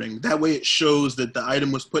recording. That way it shows that the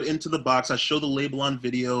item was put into the box. I show the label on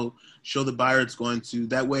video, show the buyer it's going to.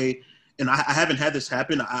 That way, and I haven't had this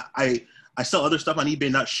happen. I sell other stuff on eBay,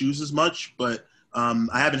 not shoes as much, but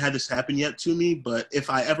I haven't had this happen yet to me. But if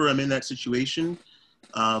I ever am in that situation,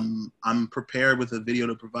 I'm prepared with a video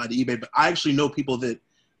to provide to eBay. But I actually know people that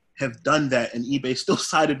have done that, and eBay still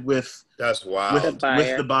sided with that's wild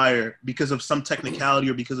with the buyer because of some technicality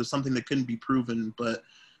or because of something that couldn't be proven. But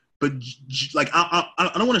like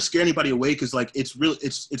I don't want to scare anybody away because like it's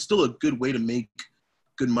still a good way to make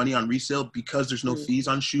good money on resale because there's no fees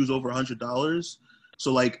on shoes over $100.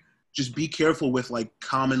 So like just be careful with like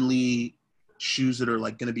commonly shoes that are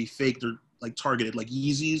like going to be fake. They're like targeted, like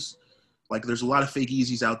Yeezys. Like there's a lot of fake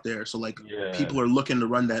Yeezys out there. So like people are looking to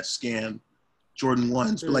run that scam, Jordan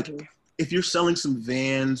 1s. But like if you're selling some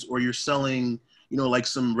Vans or you're selling, you know, like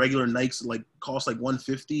some regular Nikes that like cost like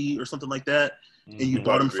 $150 or something like that, and you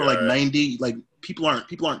bought them for like $90, like people aren't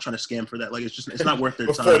trying to scam for that. Like it's not worth their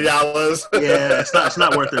time. $40. Yeah, it's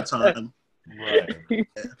not worth their time. Right.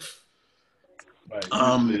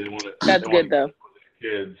 That's good though.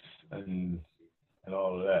 Kids and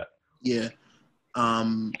all of that. Yeah.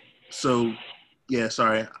 So, yeah,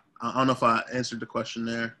 sorry. I don't know if I answered the question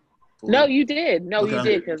there. No, you did. No, Okay. you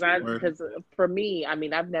did. Because for me, I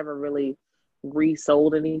mean, I've never really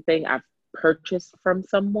resold anything. I've purchased from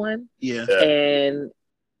someone. Yeah. And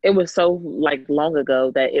it was so like long ago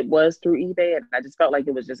that it was through eBay. And I just felt like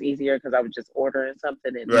it was just easier because I was just ordering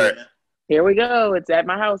something. And here we go. It's at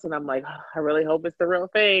my house. And I'm like, oh, I really hope it's the real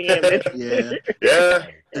thing. And yeah.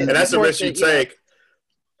 And that's a risk you take.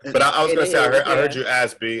 But I was gonna say, I heard you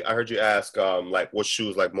ask B. I heard you ask like what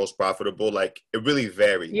shoes like most profitable. Like it really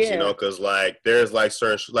varies, you know, because like there's like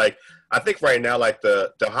certain like I think right now like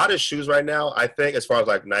the hottest shoes right now. I think as far as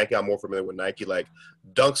like Nike, I'm more familiar with Nike. Like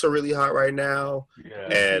Dunks are really hot right now,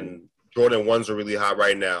 and Jordan 1s are really hot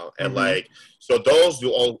right now, and like so those you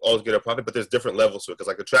always get a profit. But there's different levels to it because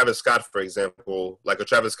like a Travis Scott, for example, like a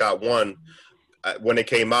Travis Scott 1. When it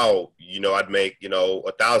came out, you know, I'd make, you know,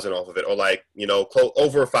 $1,000 off of it, or like, you know,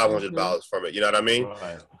 over $500 from it. You know what I mean?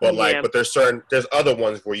 Right. But like, but there's other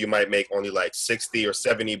ones where you might make only like $60 or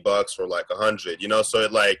 $70 or like $100. You know, so it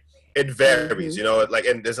varies. You know, like,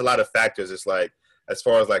 and there's a lot of factors. It's like as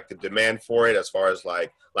far as like the demand for it, as far as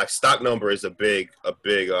like stock number is a big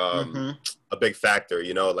factor.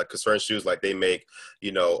 You know, like 'cause certain shoes like they make,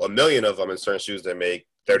 you know, 1 million of them, and certain shoes they make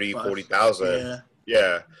 30, 40,000.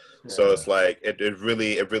 Yeah. So it's like it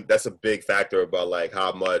really that's a big factor about like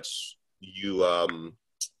how much you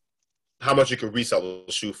can resell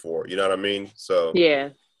the shoe for, you know what I mean? So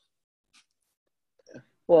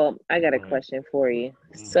well, I got a question for you.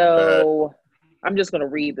 So I'm just gonna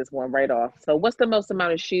read this one right off. So what's the most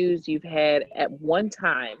amount of shoes you've had at one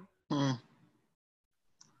time? And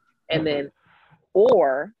then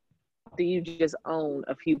or do you just own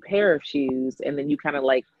a few pair of shoes and then you kind of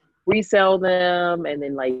like resell them and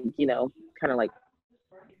then like, you know, kind of like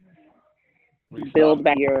build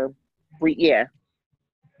back your so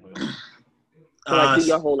like do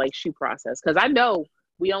your whole like shoe process, because I know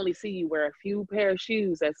we only see you wear a few pair of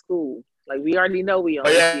shoes at school. Like we already know we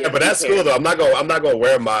only see but at school though I'm not gonna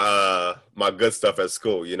wear my my good stuff at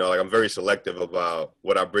school, you know, like I'm very selective about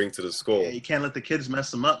what I bring to the school. You can't let the kids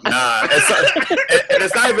mess them up. Nah, and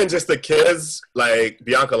it's not even just the kids, like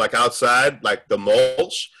Bianca, like outside, like the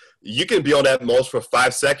mulch. You can be on that mulch for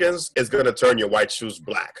 5 seconds. It's going to turn your white shoes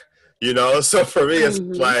black, you know? So for me, it's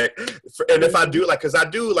like, and if I do, like, because I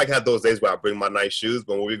do, like, have those days where I bring my nice shoes,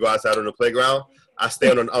 but when we go outside on the playground, I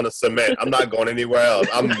stay on the cement. I'm not going anywhere else.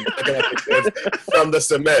 I'm looking at the kids from the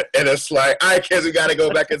cement. And it's like, all right, kids, we got to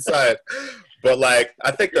go back inside. But, like,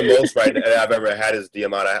 I think the most right now I've ever had is the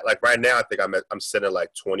amount of, like, right now I think I'm sitting at,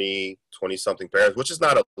 like, 20-something pairs, which is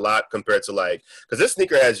not a lot compared to, like, because this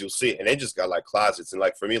sneakerheads you'll see, and they just got, like, closets. And,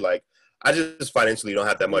 like, for me, like, I just financially don't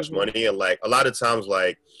have that much money. And, like, a lot of times,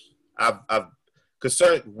 like, I've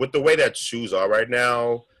concerned with the way that shoes are right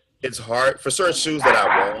now. It's hard for certain shoes that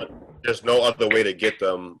I want. There's no other way to get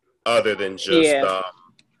them other than just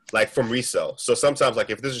like from resale. So sometimes, like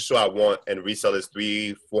if this is a shoe I want and resale is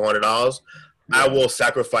 $300-$400, I will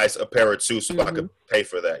sacrifice a pair or two so I could pay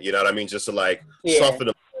for that. You know what I mean? Just to like soften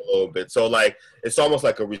them a little bit. So like it's almost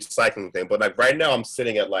like a recycling thing. But like right now I'm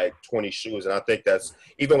sitting at like 20 shoes, and I think that's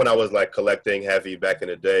even when I was like collecting heavy back in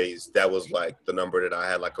the days, that was like the number that I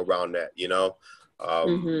had like around that. You know.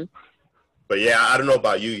 But yeah, I don't know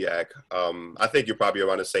about you, Yak. I think you're probably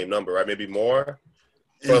around the same number, right? Maybe more.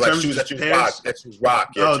 For like shoes that you rock.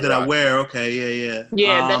 Yeah, that I wear. Okay, yeah.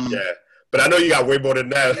 Yeah. But I know you got way more than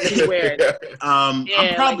that. I'm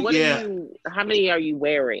probably how many are you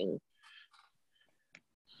wearing?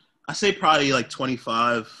 I say probably like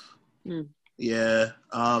 25. Yeah.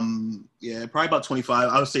 Probably about 25.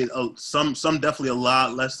 I would say some definitely a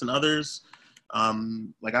lot less than others.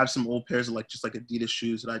 Like I have some old pairs of like just like Adidas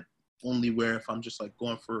shoes that I only wear if I'm just like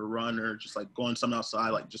going for a run or just like going something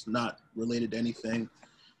outside, like just not related to anything.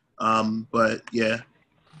 But yeah,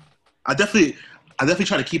 I definitely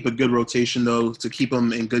try to keep a good rotation though, to keep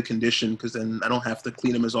them in good condition, because then I don't have to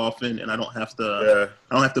clean them as often, and I don't have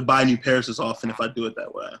to buy new pairs as often if I do it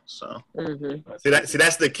that way. So see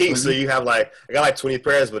that's the key. So you have like I got like 20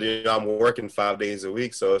 pairs, but you know I'm working 5 days a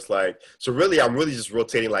week, so it's like really I'm really just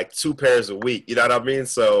rotating like 2 pairs a week. You know what I mean?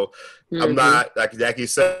 So I'm not like Jackie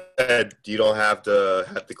said, you don't have to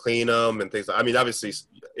clean them and things. I mean, obviously,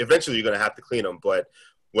 eventually you're gonna have to clean them, but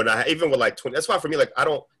when even with like 20, that's why for me, like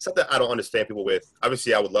it's not that I don't understand people with,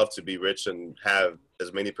 obviously I would love to be rich and have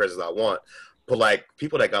as many pairs as I want, but like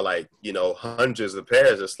people that got like, you know, hundreds of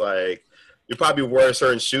pairs, it's like, you probably wear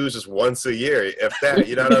certain shoes just once a year, if that,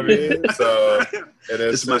 you know what I mean? So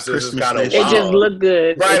it's just kind of wild. It just look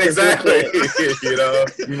good. Right, exactly.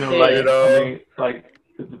 I mean, like,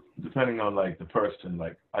 depending on like the person,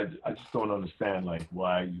 like I just don't understand like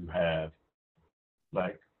why you have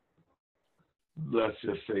like, let's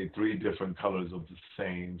just say 3 different colors of the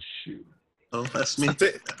same shoe. Oh, that's me. I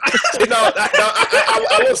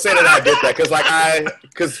will say that I get that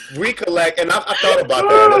because we collect, and I thought about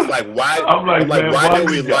that. And it's like why do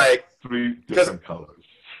we like 3 different colors?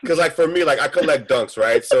 Because like for me, like I collect dunks,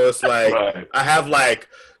 right? So it's like I have like,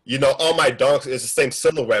 you know, all my dunks is the same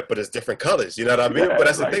silhouette, but it's different colors. You know what I mean? But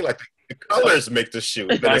that's the thing, like the colors make the shoe.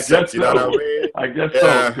 I guess sense, you know what I mean? I guess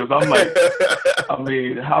so, because I'm like, I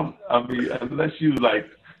mean, unless you like,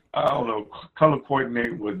 I don't know, color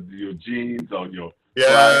coordinate with your jeans or your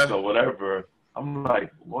slacks or whatever, I'm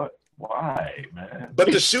like, what? Why, man?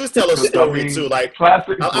 But the shoes tell a story too. Like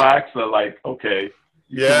classic blacks are like, okay,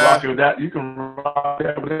 you can rock with that. You can rock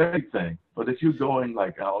that with anything. But if you're going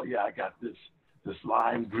like, oh yeah, I got this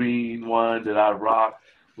lime green one that I rock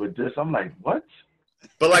with this, I'm like, what?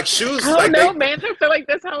 But like shoes, I don't know, man. I feel like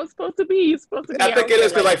that's how it's supposed to be. You're supposed to be. I think it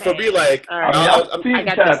is, because like for me, like I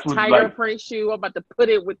got this tiger print shoe. I'm about to put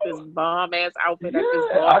it with this bomb ass outfit.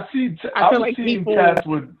 I feel like people cats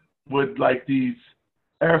with like these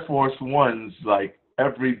Air Force Ones, like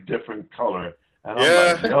every different color. And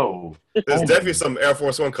I'm like, yo, there's definitely some Air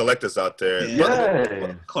Force One collectors out there.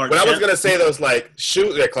 Yeah. What I was gonna say those like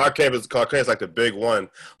shoes. Yeah, Clark Kent is like the big one,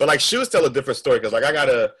 but like shoes tell a different story, because like I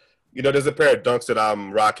gotta. You know, there's a pair of dunks that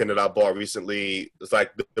I'm rocking that I bought recently. It's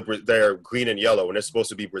like they're green and yellow, and they're supposed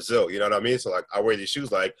to be Brazil. You know what I mean? So like I wear these shoes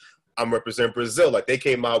like I'm representing Brazil. Like they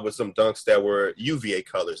came out with some dunks that were UVA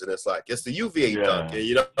colors, and it's like it's the UVA dunk. And,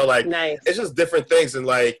 you know, like it's just different things. And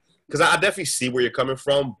like, because I definitely see where you're coming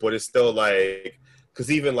from, but it's still like, because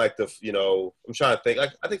even like the, you know, I'm trying to think.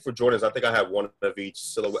 Like I think for Jordans, I think I have one of each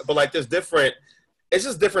silhouette. But like there's different. It's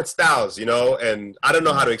just different styles, you know, and I don't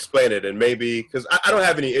know how to explain it. And maybe because I don't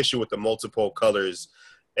have any issue with the multiple colors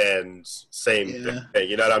and same thing,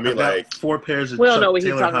 you know what I mean? Like 4 pairs of we don't know what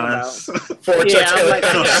he's talking about. 4 Chuck Taylor.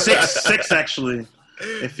 No, 6 actually.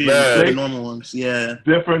 If you the normal ones,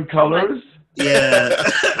 different colors. Yeah.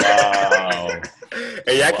 Wow. And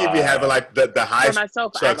Yaki be having like the high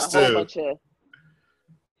Chucks too.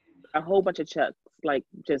 A whole bunch of Chucks. Like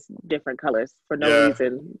just different colors for no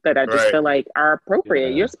reason that I just feel like are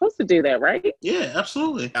appropriate. You're supposed to do that, right? Yeah,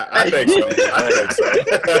 absolutely. I think so.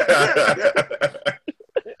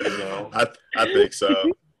 You know, I think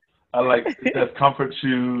so. I like there's comfort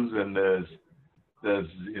shoes, and there's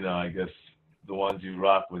you know, I guess the ones you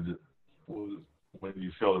rock with when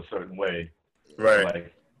you feel a certain way. Right.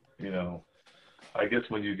 Like, you know, I guess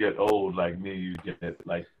when you get old like me, you get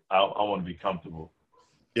like I want to be comfortable.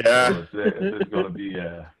 Yeah. So it's going to be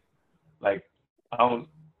like I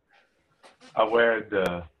wear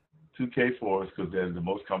the 2K4s because they're the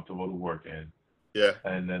most comfortable to work in. Yeah.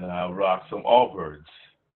 And then I rock some Allbirds.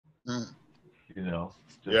 You know,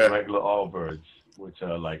 just regular Allbirds, which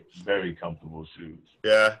are like very comfortable shoes.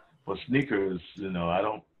 Yeah. For sneakers, you know,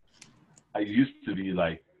 I used to be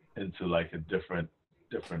like into like a different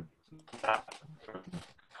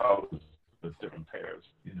colors, but different pairs.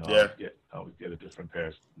 You know, I would get a different pair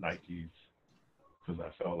of Nikes because I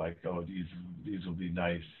felt like, oh, these will be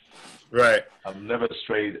nice. Right. I've never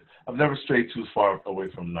strayed too far away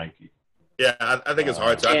from Nike. Yeah, I think it's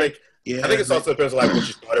hard to. I think it's also depends on like what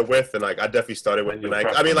you started with, and like I definitely started with the Nike.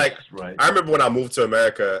 I mean, like I remember when I moved to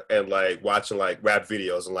America and like watching like rap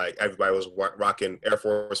videos and like everybody was rocking Air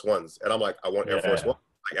Force Ones, and I'm like, I want Air Force One.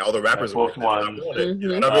 Like all the rappers Air Force Ones.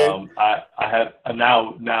 You know what I mean? I had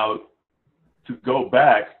now to go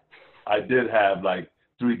back, I did have like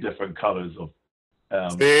 3 different colors of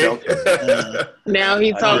shelter. Now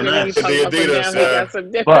he's talking about Adidas, now he got some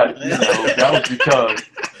different. But you know,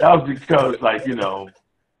 that was because like, you know,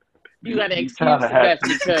 you got to you kind of had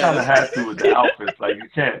to with the outfits. Like you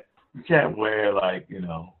can't wear like, you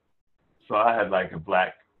know. So I had like a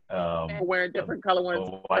black. Wear different color ones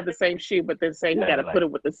of the same shoe, but then say you got to put it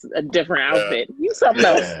with a different outfit. You something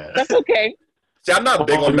else. That's okay. See, I'm not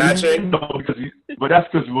big on matching. No, but that's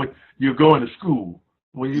because when you're going to school.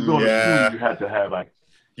 When you go to school, you have to have like.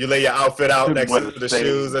 You lay your outfit out next to the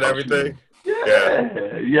shoes and everything.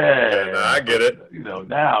 Yeah. No, I get it. You know,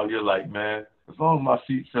 now you're like, man, as long as my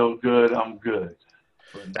feet feel good, I'm good.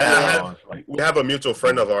 But now, we have a mutual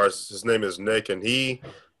friend of ours. His name is Nick, and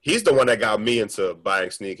he's the one that got me into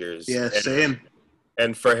buying sneakers. Yeah, same.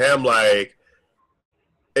 And for him, like,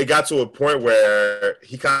 it got to a point where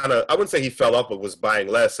he kind of, I wouldn't say he fell off, but was buying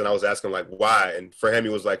less. And I was asking him, like, why? And for him, he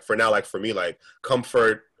was like, for now, like, for me, like,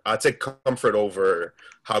 comfort. I take comfort over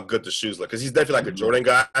how good the shoes look. Because he's definitely like a Jordan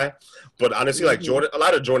guy. But honestly, like, Jordan, a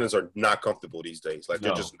lot of Jordans are not comfortable these days. Like,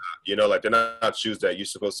 they're just not. You know, like, they're not shoes that you're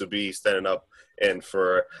supposed to be standing up. And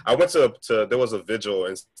I went to there was a vigil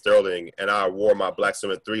in Sterling, and I wore my black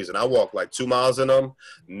cement 3s, and I walked like 2 miles in them.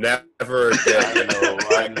 Never again.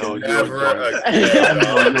 I know. Never again.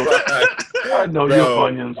 I know your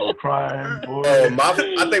bunions were crying, boy.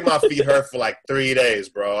 I think my feet hurt for like 3 days,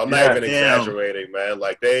 bro. I'm not even exaggerating, man.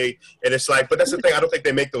 Like and it's like, but that's the thing. I don't think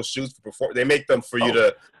they make those shoes for perform. They make them for you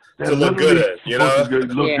to look good in, you know?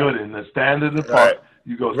 Look good in the stand in the park. Right.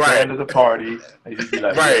 You go stand at the party, and you be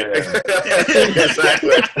like, exactly.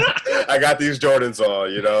 I got these Jordans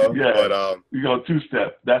on, you know? Yeah. But, you go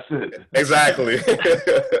 2-step. That's it. Exactly.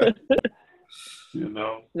 You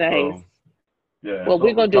know? Nice. So, yeah. Well,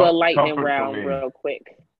 we're going to do a lightning round real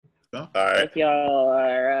quick. All right. If y'all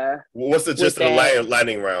are... what's the gist of the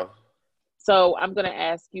lightning round? So I'm going to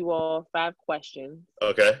ask you all 5 questions.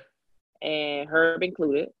 Okay. And Herb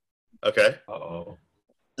included. Okay. Uh-oh.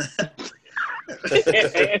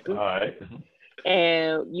 All right.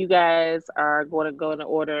 And you guys are going to go in the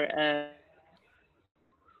order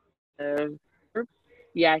of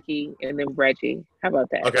Yaki and then Reggie. How about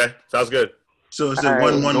that? Okay, sounds good. So is it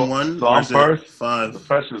 1-1-1? So I'm first. 5. The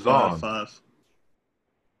pressure's on. 5.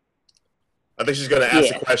 I think she's going to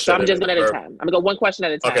ask a question. So I'm just going at a time. I'm going to go one question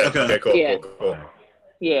at a time. Okay, cool.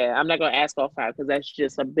 Yeah, I'm not going to ask all 5 because that's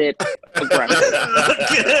just a bit aggressive.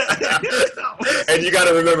 And you got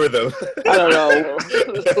to remember them. I don't know.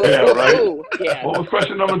 Yeah, right? Yeah. What was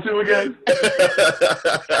question number 2 again?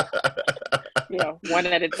 Yeah, one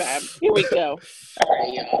at a time. Here we go. All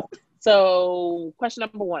right, y'all. So, question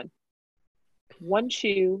number 1. One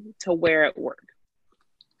shoe to wear at work.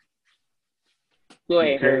 Go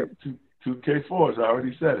ahead, Herb. 2K4s. I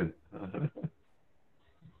already said it.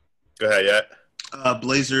 Go ahead, yeah.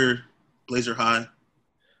 Blazer High.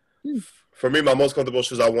 For me, my most comfortable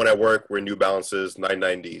shoes I wore at work were New Balances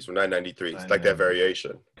 990s or 993s. Like that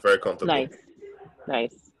variation. Very comfortable.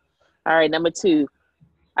 Nice. All right, number 2.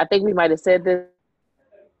 I think we might have said this,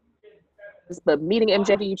 but meeting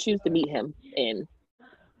MJ, do you choose to meet him in?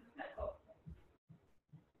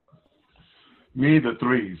 Me, the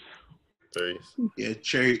 3s. 3s. Yeah,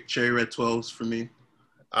 cherry red 12s for me.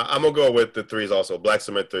 I'm going to go with the 3s also. Black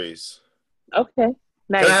cement 3s. Okay.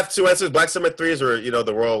 Nice. Can I have 2 answers? Black cement 3s or,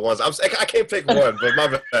 the royal ones? I can't pick one, but my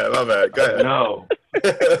bad. Go ahead. No.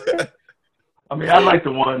 I mean, I like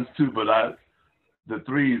the ones too, but the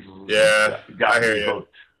 3s. Yeah, got I hear me you.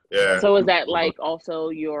 hooked. Yeah. So is that like also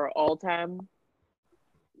your all-time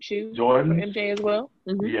shoe Jordan for MJ as well?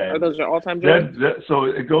 Mm-hmm. Yeah. Or those are all-time Jordans? So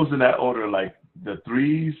it goes in that order. Like the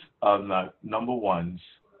 3s are not number 1s.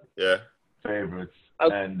 Yeah. Favorites.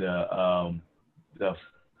 Okay. And the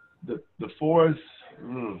 4s.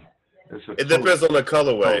 It depends on the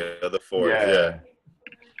colorway of the 4s. Yeah.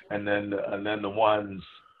 And then the 1s.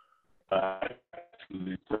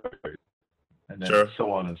 And then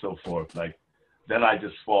so on and so forth. Like then I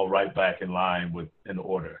just fall right back in line in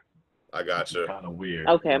order. I got you. Kind of weird.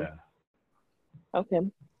 Okay. Yeah. Okay.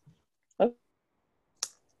 Okay.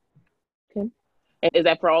 And is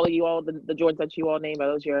that for all of you all, the Jordans that you all named? Are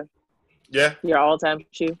those your all-time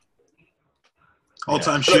shoe?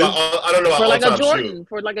 All-time shoe? I don't know about for like a all-time Jordan. shoe.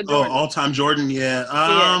 For like a Jordan. Oh, all-time Jordan, yeah.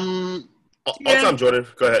 All-time Jordan.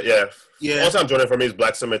 Go ahead. Yeah. All-time Jordan for me is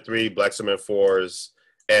Black Cement 3, Black Cement 4s,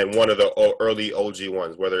 and one of the early OG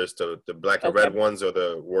ones, whether it's the black and red ones or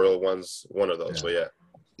the royal ones, one of those. Yeah. But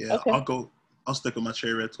yeah. Okay. I'll stick with my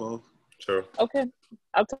Cherry Red 12. Sure. Okay.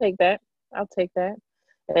 I'll take that.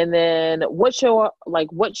 And then what shoe would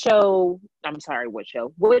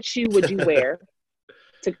you wear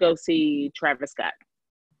to go see Travis Scott?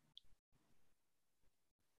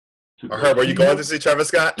 Herb, are you going to see Travis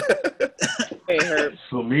Scott? Hey, Herb.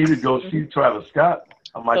 For me to go see Travis Scott,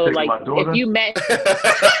 I might take my daughter. If you met,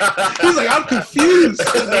 He's like, I'm confused.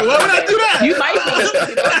 Like, why would I do that? you might be.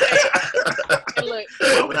 You know what I'm saying? And look,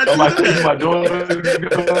 Why would I do I might take that? my daughter.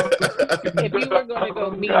 if you were going to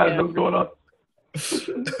go meet him, What's going on? if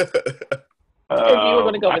you were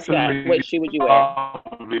going to go with Scott, what shoe would you wear?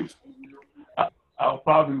 I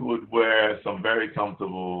probably would wear some very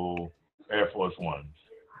comfortable Air Force Ones.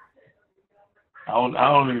 I don't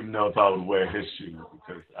even know if I would wear his shoes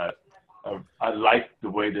because I like the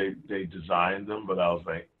way they designed them, but I was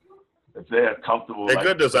like, if they're comfortable, they're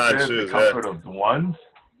good design shoes. The comfort of the ones.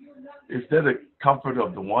 If they're the comfort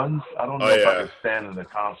of the ones, I don't know if I could stand in the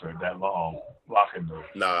concert that long rocking those.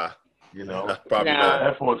 Nah. You know, Probably not.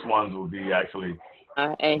 Air Force Ones would be actually.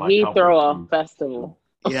 And he throw a festival.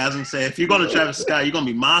 Yeah, I was gonna say, if you're going to Travis Scott, you're gonna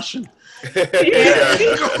be moshing. Yeah.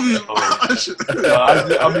 You're gonna be moshing.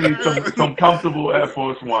 I mean, some comfortable Air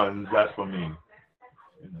Force Ones. That's for me.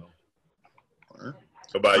 You know.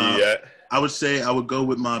 What about you, Yak? I would say I would go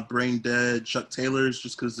with my Brain Dead Chuck Taylors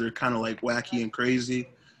just because they're kind of like wacky and crazy,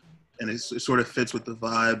 and it sort of fits with the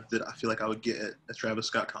vibe that I feel like I would get at a Travis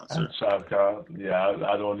Scott concert. Travis Scott. Yeah,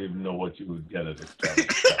 I don't even know what you would get at a Travis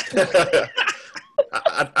Scott.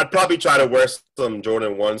 I'd probably try to wear some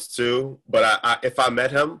Jordan 1s too, but if I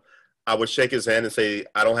met him, I would shake his hand and say,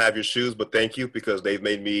 I don't have your shoes, but thank you because they've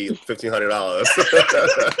made me $1,500.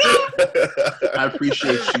 I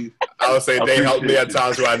appreciate you. I would say they helped me at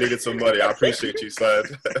times where I needed some money. I appreciate you, son.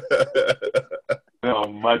 No,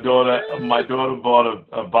 my daughter bought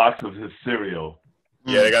a box of his cereal.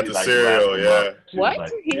 Yeah, they got the cereal, yeah. What?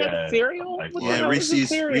 Like, he had cereal? Like, What the Yeah, hell is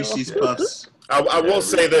his Reese's cereal? Puffs. I will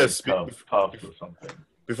say this Puffs or something.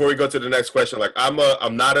 before we go to the next question. Like, I'm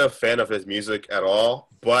not a fan of his music at all,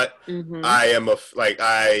 but Mhm. I am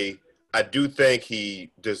I do think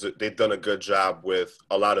they've done a good job with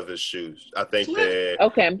a lot of his shoes. I think they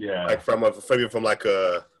Okay. Yeah. like from like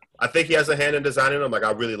a. I think he has a hand in designing them. Like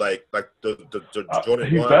I really like the Jordan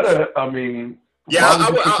He 1s. better. I mean. Yeah, I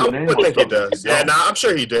would think he something. does. Yeah, I'm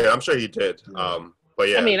sure he did. Yeah. But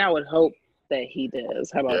yeah. I mean, I would hope that he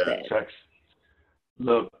does. How about that? Checks.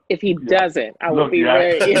 Look. If he doesn't, I would be yeah,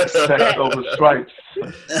 very checks upset. over stripes.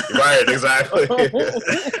 Right, exactly.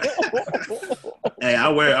 Hey, I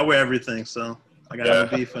wear everything, so I got no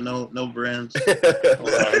beef for no brands.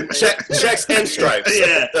 Checks and stripes.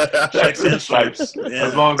 Yeah, checks and stripes. Yeah.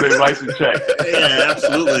 As long as they write the check. Yeah,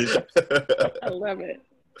 absolutely. I love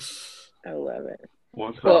it.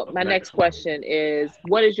 What's Well, up? my next question is,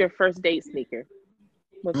 what is your first date sneaker?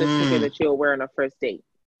 What's the sneaker that you'll wear on a first date?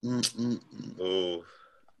 Ooh.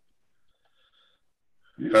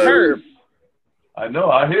 Herb. I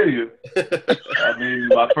know, I hear you. I mean,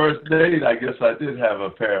 my first date, I guess I did have a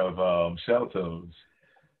pair of shell toes.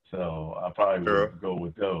 So I probably would go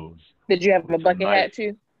with those. Did you have a bucket hat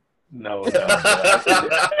too? No.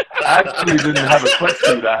 I actually didn't have a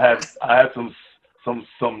sweatsuit. I had some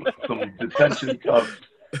detention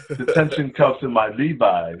cuffs in my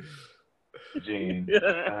Levi's jeans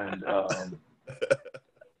and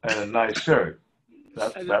a nice shirt.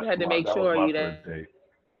 That's had to make sure you didn't.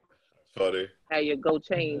 Funny. Had your gold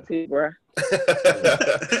chain too, bro.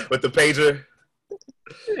 With the pager.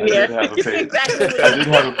 I did have a pager. Exactly. I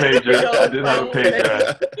did have a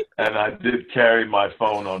pager, and I did carry my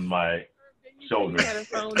phone on my shoulder.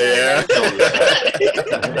 Yeah.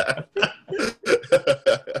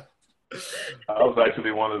 I was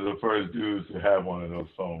actually one of the first dudes to have one of those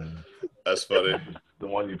phones. That's funny. The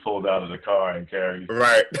one you pulled out of the car and carried.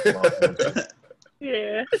 Right.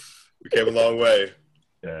 Yeah. We came a long way.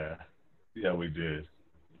 Yeah, we did.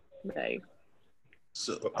 Nice.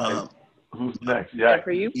 So, who's next? Yeah,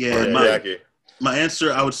 for you. Yeah, my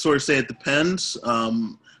answer, I would sort of say it depends. I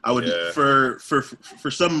would for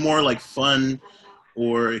some more like fun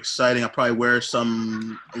or exciting, I probably wear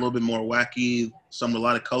some a little bit more wacky, some with a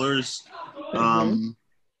lot of colors.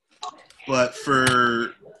 But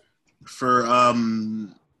for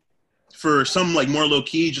some like more low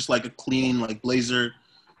key, just like a clean like blazer,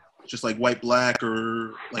 just like white black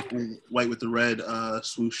or like white with the red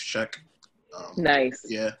swoosh check. Nice.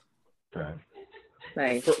 Yeah. Okay.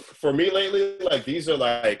 Nice. For me lately, like these are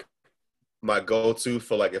like my go-to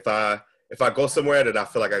for like if I go somewhere that I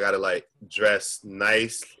feel like I gotta like dress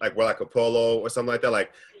nice, like wear like a polo or something like that.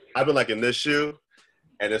 Like I've been like in this shoe,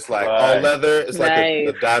 and it's like all leather. It's like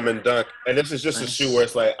the Diamond Dunk, and this is just a shoe where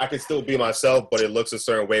it's like I can still be myself, but it looks a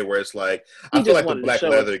certain way where it's like I feel like the black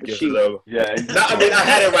leather gives it a. Yeah. No, I mean I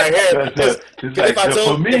had it right here. If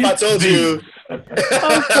I told you.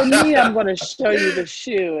 For me, I'm going to show you the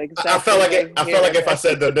shoe. Exactly. I felt like if I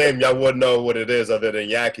said the name, y'all wouldn't know what it is other than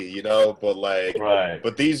Yaki, you know. But like,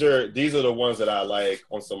 But these are the ones that I like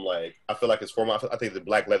on some like. I feel like it's formal. I think the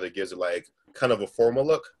black leather gives it like kind of a formal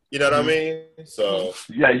look. You know what I mean? So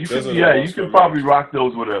you can probably rock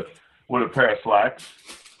those with a pair of slacks.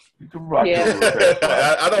 You can rock those with a pair of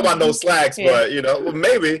slacks. I don't want no slacks, but you know,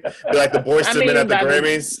 maybe like the Boyz II Men at the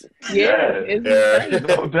Grammys.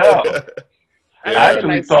 No doubt. I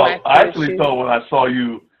actually thought when I saw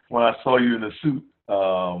you in the suit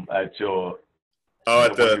at your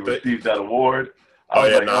when you received that award.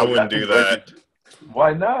 I wouldn't do that.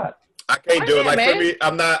 Why not? I can't do it. Like for me,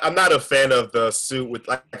 I'm not a fan of the suit with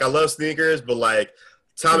like I love sneakers, but like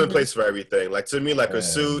time and place for everything. Like to me, like a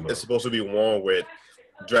suit is supposed to be worn with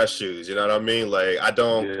dress shoes. You know what I mean? Like I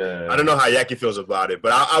don't know how Yaki feels about it,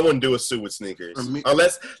 but I wouldn't do a suit with sneakers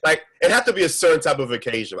unless like it have to be a certain type of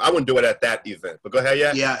occasion. I wouldn't do it at that event. But go ahead,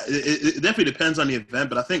 Yeah, it definitely depends on the event,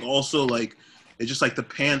 but I think also like it's just like the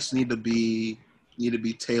pants need to be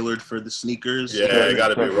tailored for the sneakers. Yeah, it got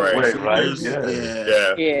to be right.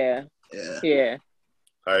 Yeah.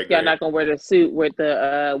 Y'all not gonna wear the suit with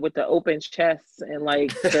the open chest and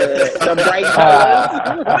like the bright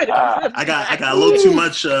colors. I got a little too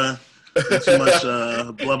much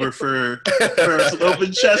blubber for some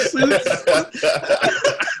open chest suits.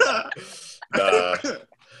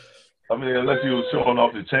 I mean, unless you were showing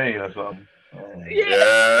off the chain or something.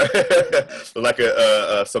 Like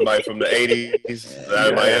somebody from the 80s out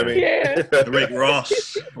of Miami. Rick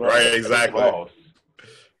Ross. Right, exactly.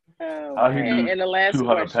 How he and the last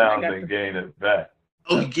 200 pounds and gained it back.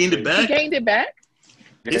 Oh, he gained it back? He gained it back?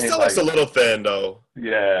 He still looks a little thin, though.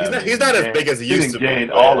 Yeah. He's not as big as he used to be. He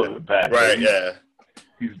gained all of it back. Right, yeah.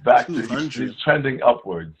 He's back to, he's trending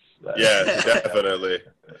upwards. Yeah, definitely.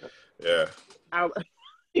 Yeah.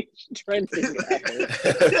 He's trending upwards.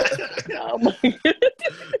 Oh, my God.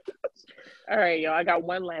 All right, y'all. I got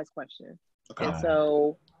one last question. Okay. And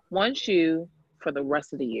so, one shoe for the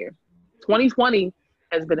rest of the year. 2020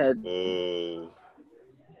 has been a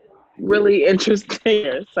really interesting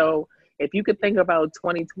year. So if you could think about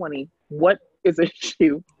 2020, what is a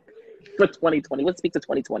shoe for 2020? Let's speak to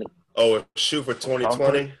 2020. Oh, a shoe for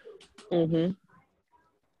 2020? Mm-hmm.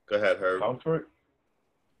 Go ahead, Herb. Comfort?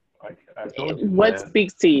 I told you, what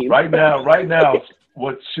speaks to you? Right now,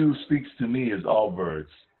 what shoe speaks to me is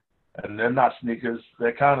Allbirds. And they're not sneakers.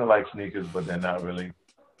 They're kind of like sneakers, but they're not really.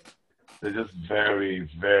 They're just very,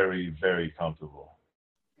 very, very comfortable.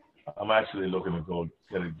 I'm actually looking to go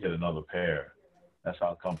get another pair. That's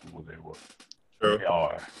how comfortable they were. True. They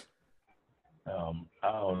are. I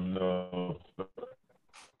don't know.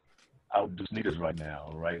 I would do sneakers right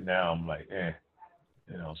now. Right now, I'm like, you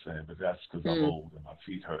know what I'm saying? But that's because I'm old and my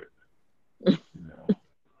feet hurt. You know,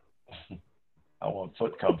 I want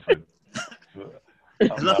foot comfort.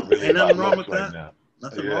 I'm not really ain't nothing wrong with right that. now.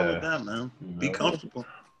 Nothing wrong with that, man. You know? Be comfortable.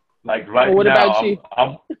 Like right what now, about you?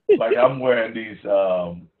 I'm wearing these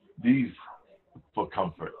for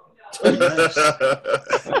comfort. That's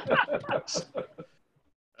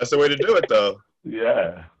the way to do it, though.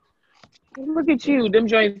 Yeah. Look at you. Them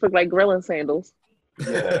joints look like grilling sandals.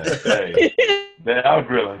 Yeah. Hey, they are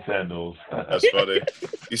grilling sandals. That's funny.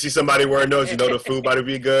 You see somebody wearing those, you know the food about to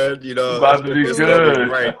be good. You know, about to be good.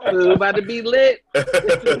 Right. Food about to be lit.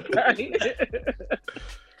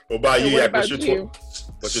 What about you, Yak? What's your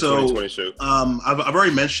 2020 shoe? I've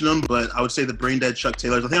already mentioned them, but I would say the Brain Dead Chuck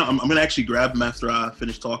Taylors. I think I'm going to actually grab them after I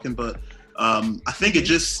finish talking, but I think it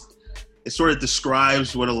sort of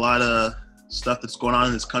describes what a lot of stuff that's going on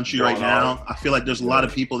in this country right now. I feel like there's a lot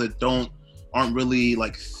of people that aren't really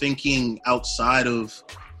like thinking outside of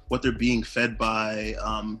what they're being fed by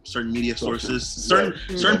certain media sources,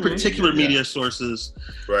 certain particular media sources.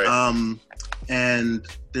 Right. And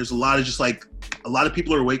there's a lot of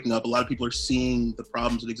people are waking up. A lot of people are seeing the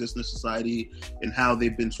problems that exist in society and how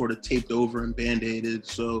they've been sort of taped over and band-aided.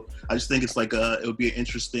 So I just think it's like it would be an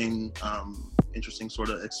interesting interesting sort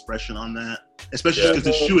of expression on that, especially because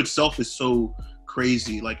the shoe itself is so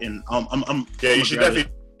crazy. Like, and you should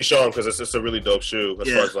definitely show them because it's a really dope shoe as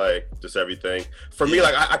far as like just everything. For me,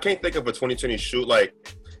 like I can't think of a 2020 shoe. Like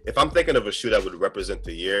if I'm thinking of a shoe that would represent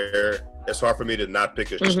the year, it's hard for me to not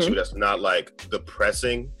pick a shoe that's not like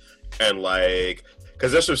depressing and like.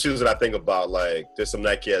 Because there's some shoes that I think about, like, there's some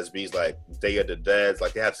Nike SBs, like, Day of the Dead,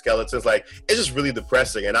 like, they have skeletons. Like, it's just really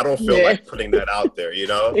depressing, and I don't feel like putting that out there, you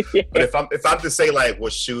know? But if I'm to say, like,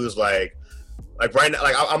 what shoes, like right now,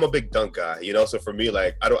 like, I'm a big dunk guy, you know? So for me,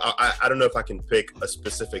 like, I don't know if I can pick a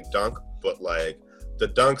specific dunk, but, like, the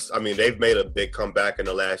dunks, I mean, they've made a big comeback in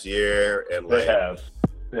the last year. And, like, They have.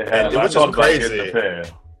 Which is crazy.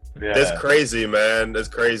 Yeah. It's crazy, man. It's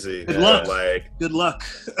crazy. Good luck. Like, good luck.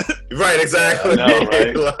 Right, exactly. Yeah,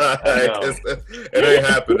 I know, right? It ain't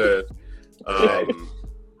happening.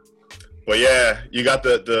 But yeah, you got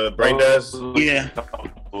the brain dance. Yeah.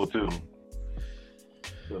 Too.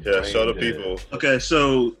 Yeah, show the people. Okay,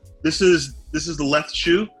 so this is the left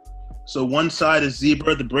shoe. So one side is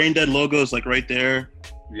zebra. The Brain Dead logo is like right there.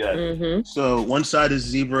 Yeah. So one side is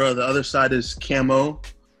zebra. The other side is camo.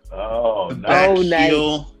 Oh, the nice. back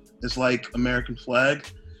heel is like American flag.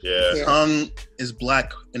 Yeah. Tongue is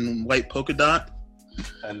black and white polka dot.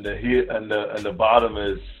 And the bottom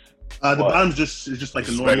is the bottom's just like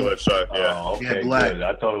a normal regular truck. Yeah. Oh, okay, yeah, black. Good.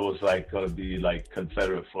 I thought it was like gonna be like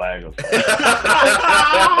Confederate flag or something.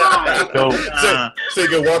 So you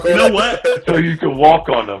can walk on. You know what? So you can walk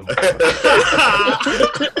on them.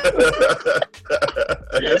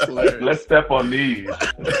 Let's step on these.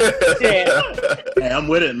 Hey, I'm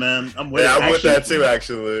with it, man. I'm with it. I'm with that too,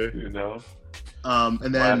 actually. You know.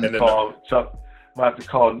 And then might have to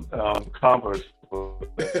call Converse.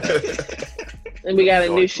 And we got a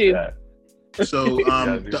new shoe. So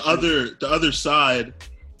the other side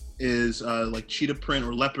is like cheetah print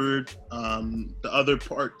or leopard. The other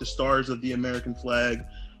part, the stars of the American flag,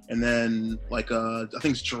 and then like I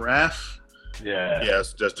think it's giraffe. Yeah.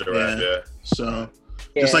 Yes, just giraffe. Yeah. So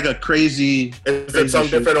it's like a crazy. Is it something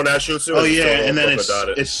different on that shoe too? Oh yeah, and then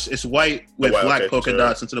it's white with black polka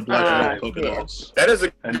dots instead of black and white polka dots. That is a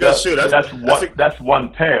good shoe. That's one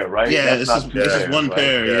pair, right? Yeah, this is one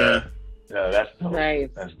pair. Yeah. Yeah, that's dope. Nice.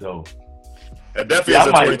 That's dope. It definitely is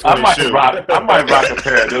a 2020 shoe. I might rock a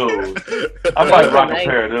pair of those. I might rock a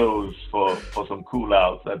pair of those for some cool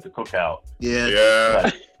outs at the cookout. Yeah.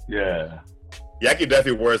 Yeah. Yeah. Yaki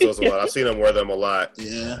definitely wears those a lot. I've seen him wear them a lot.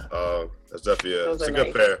 Yeah. That's definitely it's a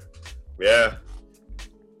good nice. pair. Yeah.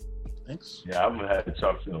 Thanks. Yeah, I haven't had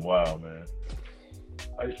Chucks in a while, man.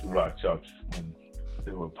 I used to rock Chucks when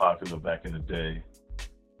they were popular back in the day,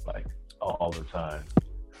 like all the time.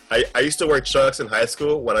 I used to wear Chucks in high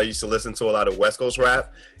school when I used to listen to a lot of West Coast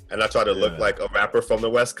rap, and I tried to look like a rapper from the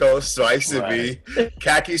West Coast. So I used to be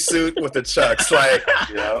khaki suit with the Chucks, like.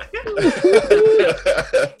 Yeah.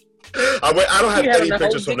 I don't have any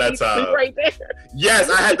pictures from that time. Right there. Yes,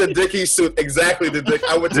 I had the Dickies suit. Exactly the Dick.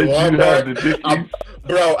 I went to Walmart.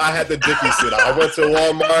 Bro, I had the Dickies suit. I went to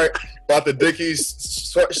Walmart, bought the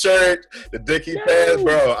Dickies shirt, the Dickie pants.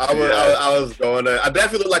 Bro, I was going there. I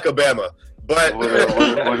definitely look like Obama. But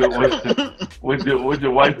with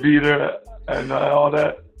your white beater and all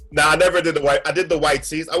that. Nah, I never did the white. I did the white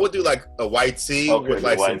tees. I would do like a white tee with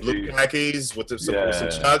like some blue khakis with some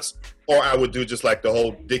Chucks, or I would do just like the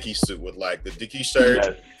whole Dickie suit with like the Dickie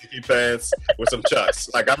shirt, Dickie pants with some Chucks.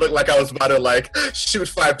 Like I looked like I was about to like shoot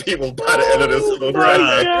 5 people by the end of this little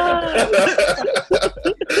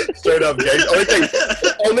Straight up, gay.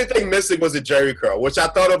 Only thing missing was a Jerry curl, which I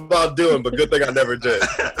thought about doing, but good thing I never did.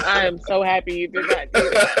 I am so happy you did not do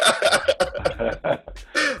that.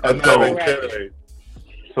 I'm not even kidding.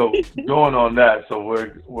 So going on that, so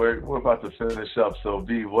we're about to finish up. So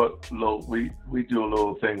B, we do a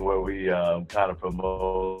little thing where we kind of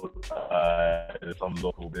promote some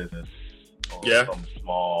local business or some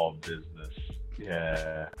small business.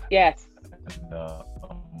 Yeah. Yes.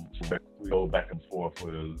 And we go back and forth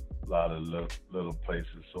with a lot of little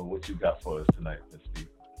places. So what you got for us tonight, Miss B?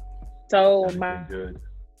 So good?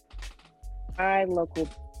 my local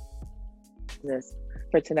business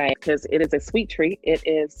for tonight, because it is a sweet treat. It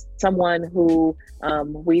is someone who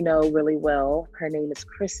we know really well. Her name is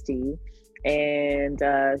Christy, and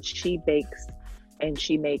she bakes and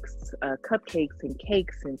she makes cupcakes and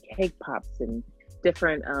cakes and cake pops and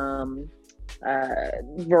different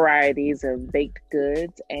varieties of baked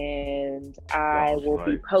goods. And I will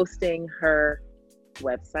be posting her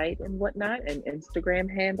website and whatnot, and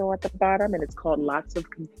Instagram handle at the bottom, and it's called Lots of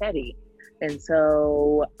Confetti. And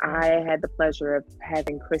so I had the pleasure of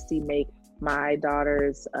having Christy make my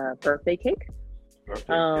daughter's birthday cake.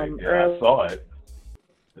 I saw it.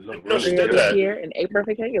 looked No, she really did good. that. Here in April,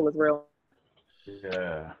 I think it was real.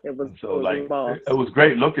 Yeah. It was And so a like boss. it was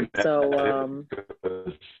great looking at So, it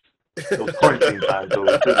because it was quarantine time, so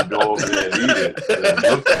we couldn't go over there and eat it. It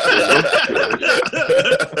looked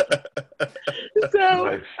good. So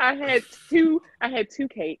Like, I had two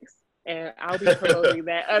cakes, and I'll be promoting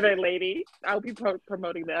that other lady. I'll be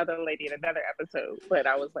promoting the other lady in another episode. But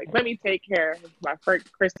I was like, let me take care of my friend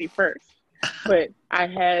Christy first. But I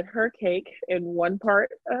had her cake in one part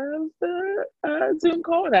of the Zoom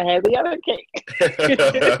call, and I had the other cake and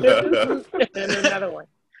another one.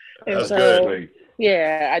 And That's so, good.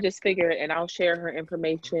 yeah, I just figured, and I'll share her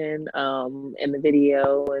information in the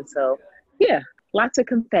video. And so, yeah, lots of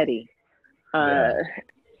confetti.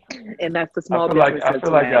 And that's the small business. I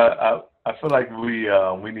feel like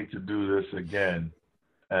we need to do this again,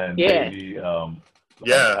 and maybe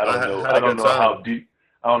yeah, I don't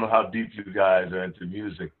know how deep you guys are into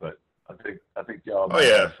music, but I think y'all might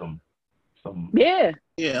have some yeah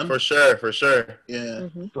for sure yeah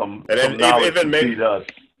some and then knowledge even to maybe feed us.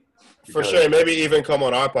 For sure, maybe even come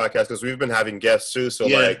on our podcast because we've been having guests too. So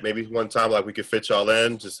Yeah. like maybe one time like we could fit y'all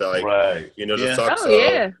in, just like Right. just Yeah. talk. Oh, so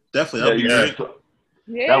yeah. definitely.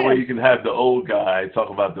 Yeah. That way you can have the old guy talk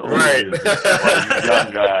about the old Right. music, while you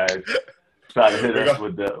young guys try to hit us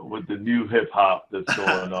with the new hip hop that's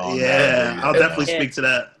going on. Yeah, I'll definitely speak to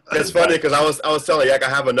that. It's funny because I was telling Yak I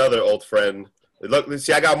have another old friend. Look,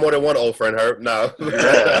 see, I got more than one old friend, Herb. No.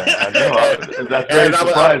 Yeah, I know. That's very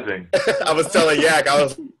surprising. I was telling Yak, I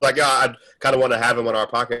was like, yeah, I kind of want to have him on our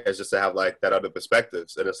podcast just to have like that other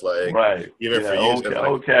perspectives, and it's like, right, even for you,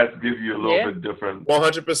 old cats give you a little bit different.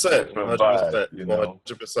 100%,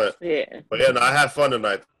 100%. Yeah. But yeah, no, I had fun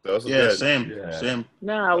tonight. That was good. Same.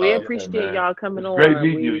 No, we appreciate y'all coming on. Great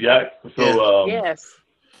meeting you, Yak. So yes.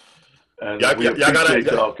 And we appreciate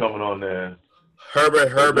y'all coming on there. Herb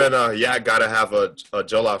and Yak gotta have a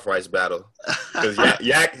jollof rice battle because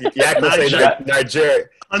Yak will say Nigeria.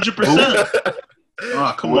 100%.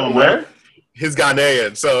 Oh, come on, where? man. He's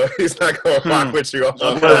Ghanaian, so he's not gonna rock with you.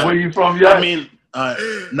 Where you from, Yak? I mean,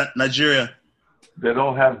 Nigeria. They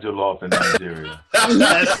don't have jollof in Nigeria.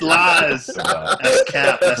 That's lies. That's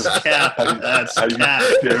cap. That's cap. That's Are cap.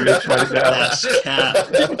 you serious right now? That's cap.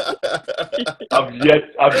 I've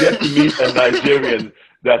yet to meet a Nigerian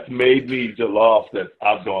that's made me jollof that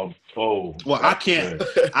I've gone, oh. Well, I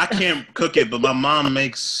can't cook it, but my mom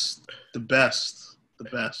makes the best.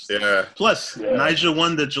 Yeah. Plus, Niger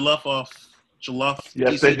won the jollof.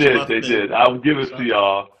 Yes, they did. I'll give it to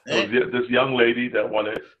y'all. It was this young lady that won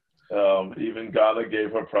it. Even Ghana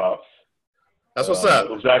gave her props. That's what's up.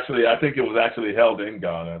 I think it was actually held in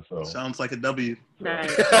Ghana. So sounds like a W. Nice.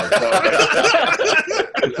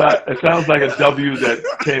 It sounds like a W that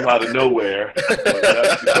came out of nowhere.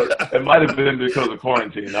 It might have been because of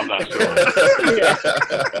quarantine. I'm not sure.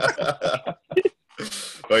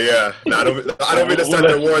 But yeah, I don't mean to start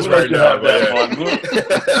the wars right now.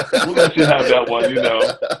 We'll let you have that one. You know.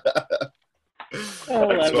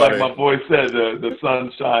 Like my boy said, the sun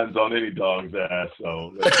shines on any dog's ass.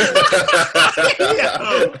 So.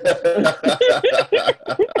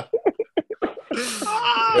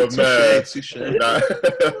 Touche.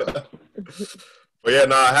 But yeah,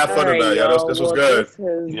 I have fun tonight. Yeah, this was good.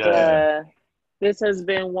 This has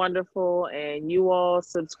been wonderful, and you all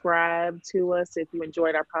subscribe to us if you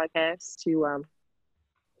enjoyed our podcast to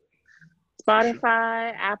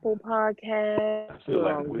Spotify, Apple Podcasts,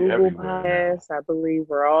 Google Podcasts. I believe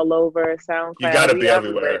we're all over SoundCloud. You gotta be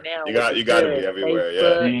everywhere. Now, you gotta be everywhere.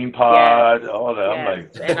 Facebook, Bean Pod, all that. I'm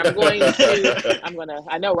like, and I'm gonna.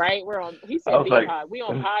 I know, right? We're on. He said Bean Pod. We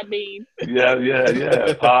on Podbean. Yeah.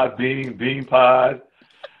 Podbean, Bean Pod.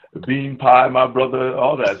 Bean pie, my brother,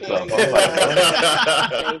 all that stuff.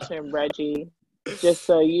 Reggie, just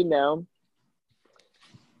so you know,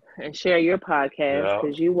 and share your podcast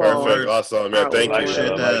because you want. Perfect, awesome, man. Thank you.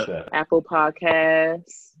 That. Apple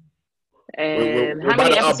Podcasts. And we're how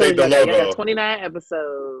many about to update the logo. 29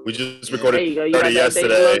 episodes. We just recorded there you go. You 30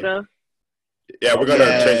 yesterday. Yeah, we're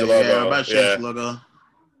gonna change the logo. Yeah, I'm about to change the logo.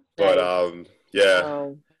 But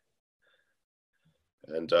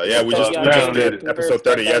And we just did episode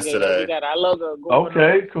 30 yesterday. We got our logo going.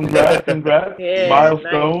 Okay, congrats. Yeah,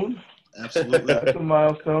 milestone. Nice. Absolutely. That's a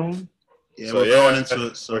milestone. Yeah, we're going into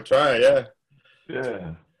it. So we're trying, Yeah.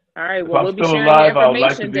 All right, well, we'll be sharing alive, I would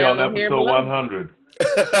like to be on episode 100.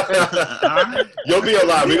 You'll be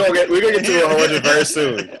alive. We're gonna get to 100 very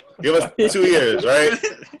soon. Give us 2 years, right?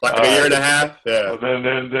 Like a year and a half. Yeah. Well,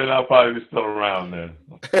 then I'll probably be still around then.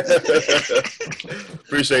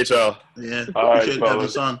 Appreciate y'all. Yeah. All right, appreciate having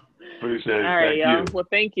us on. Appreciate it. All right, y'all. Well,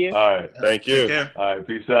 thank you. All right. Thank you. All right.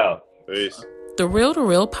 Peace out. Peace. The Real to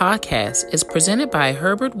Real podcast is presented by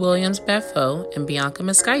Herbert Williams Beffo and Bianca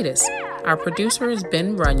Moskaitis. Our producer is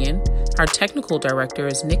Ben Runyon. Our technical director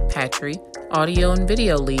is Nick Patry. Audio and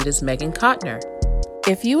video lead is Megan Kotner.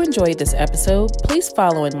 If you enjoyed this episode, please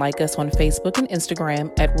follow and like us on Facebook and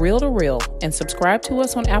Instagram at Real to Real and subscribe to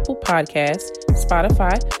us on Apple Podcasts,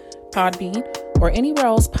 Spotify, Podbean, or anywhere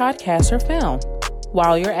else podcasts are found.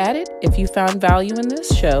 While you're at it, if you found value in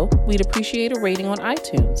this show, we'd appreciate a rating on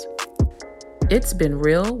iTunes. It's been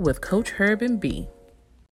real with Coach Herb and B.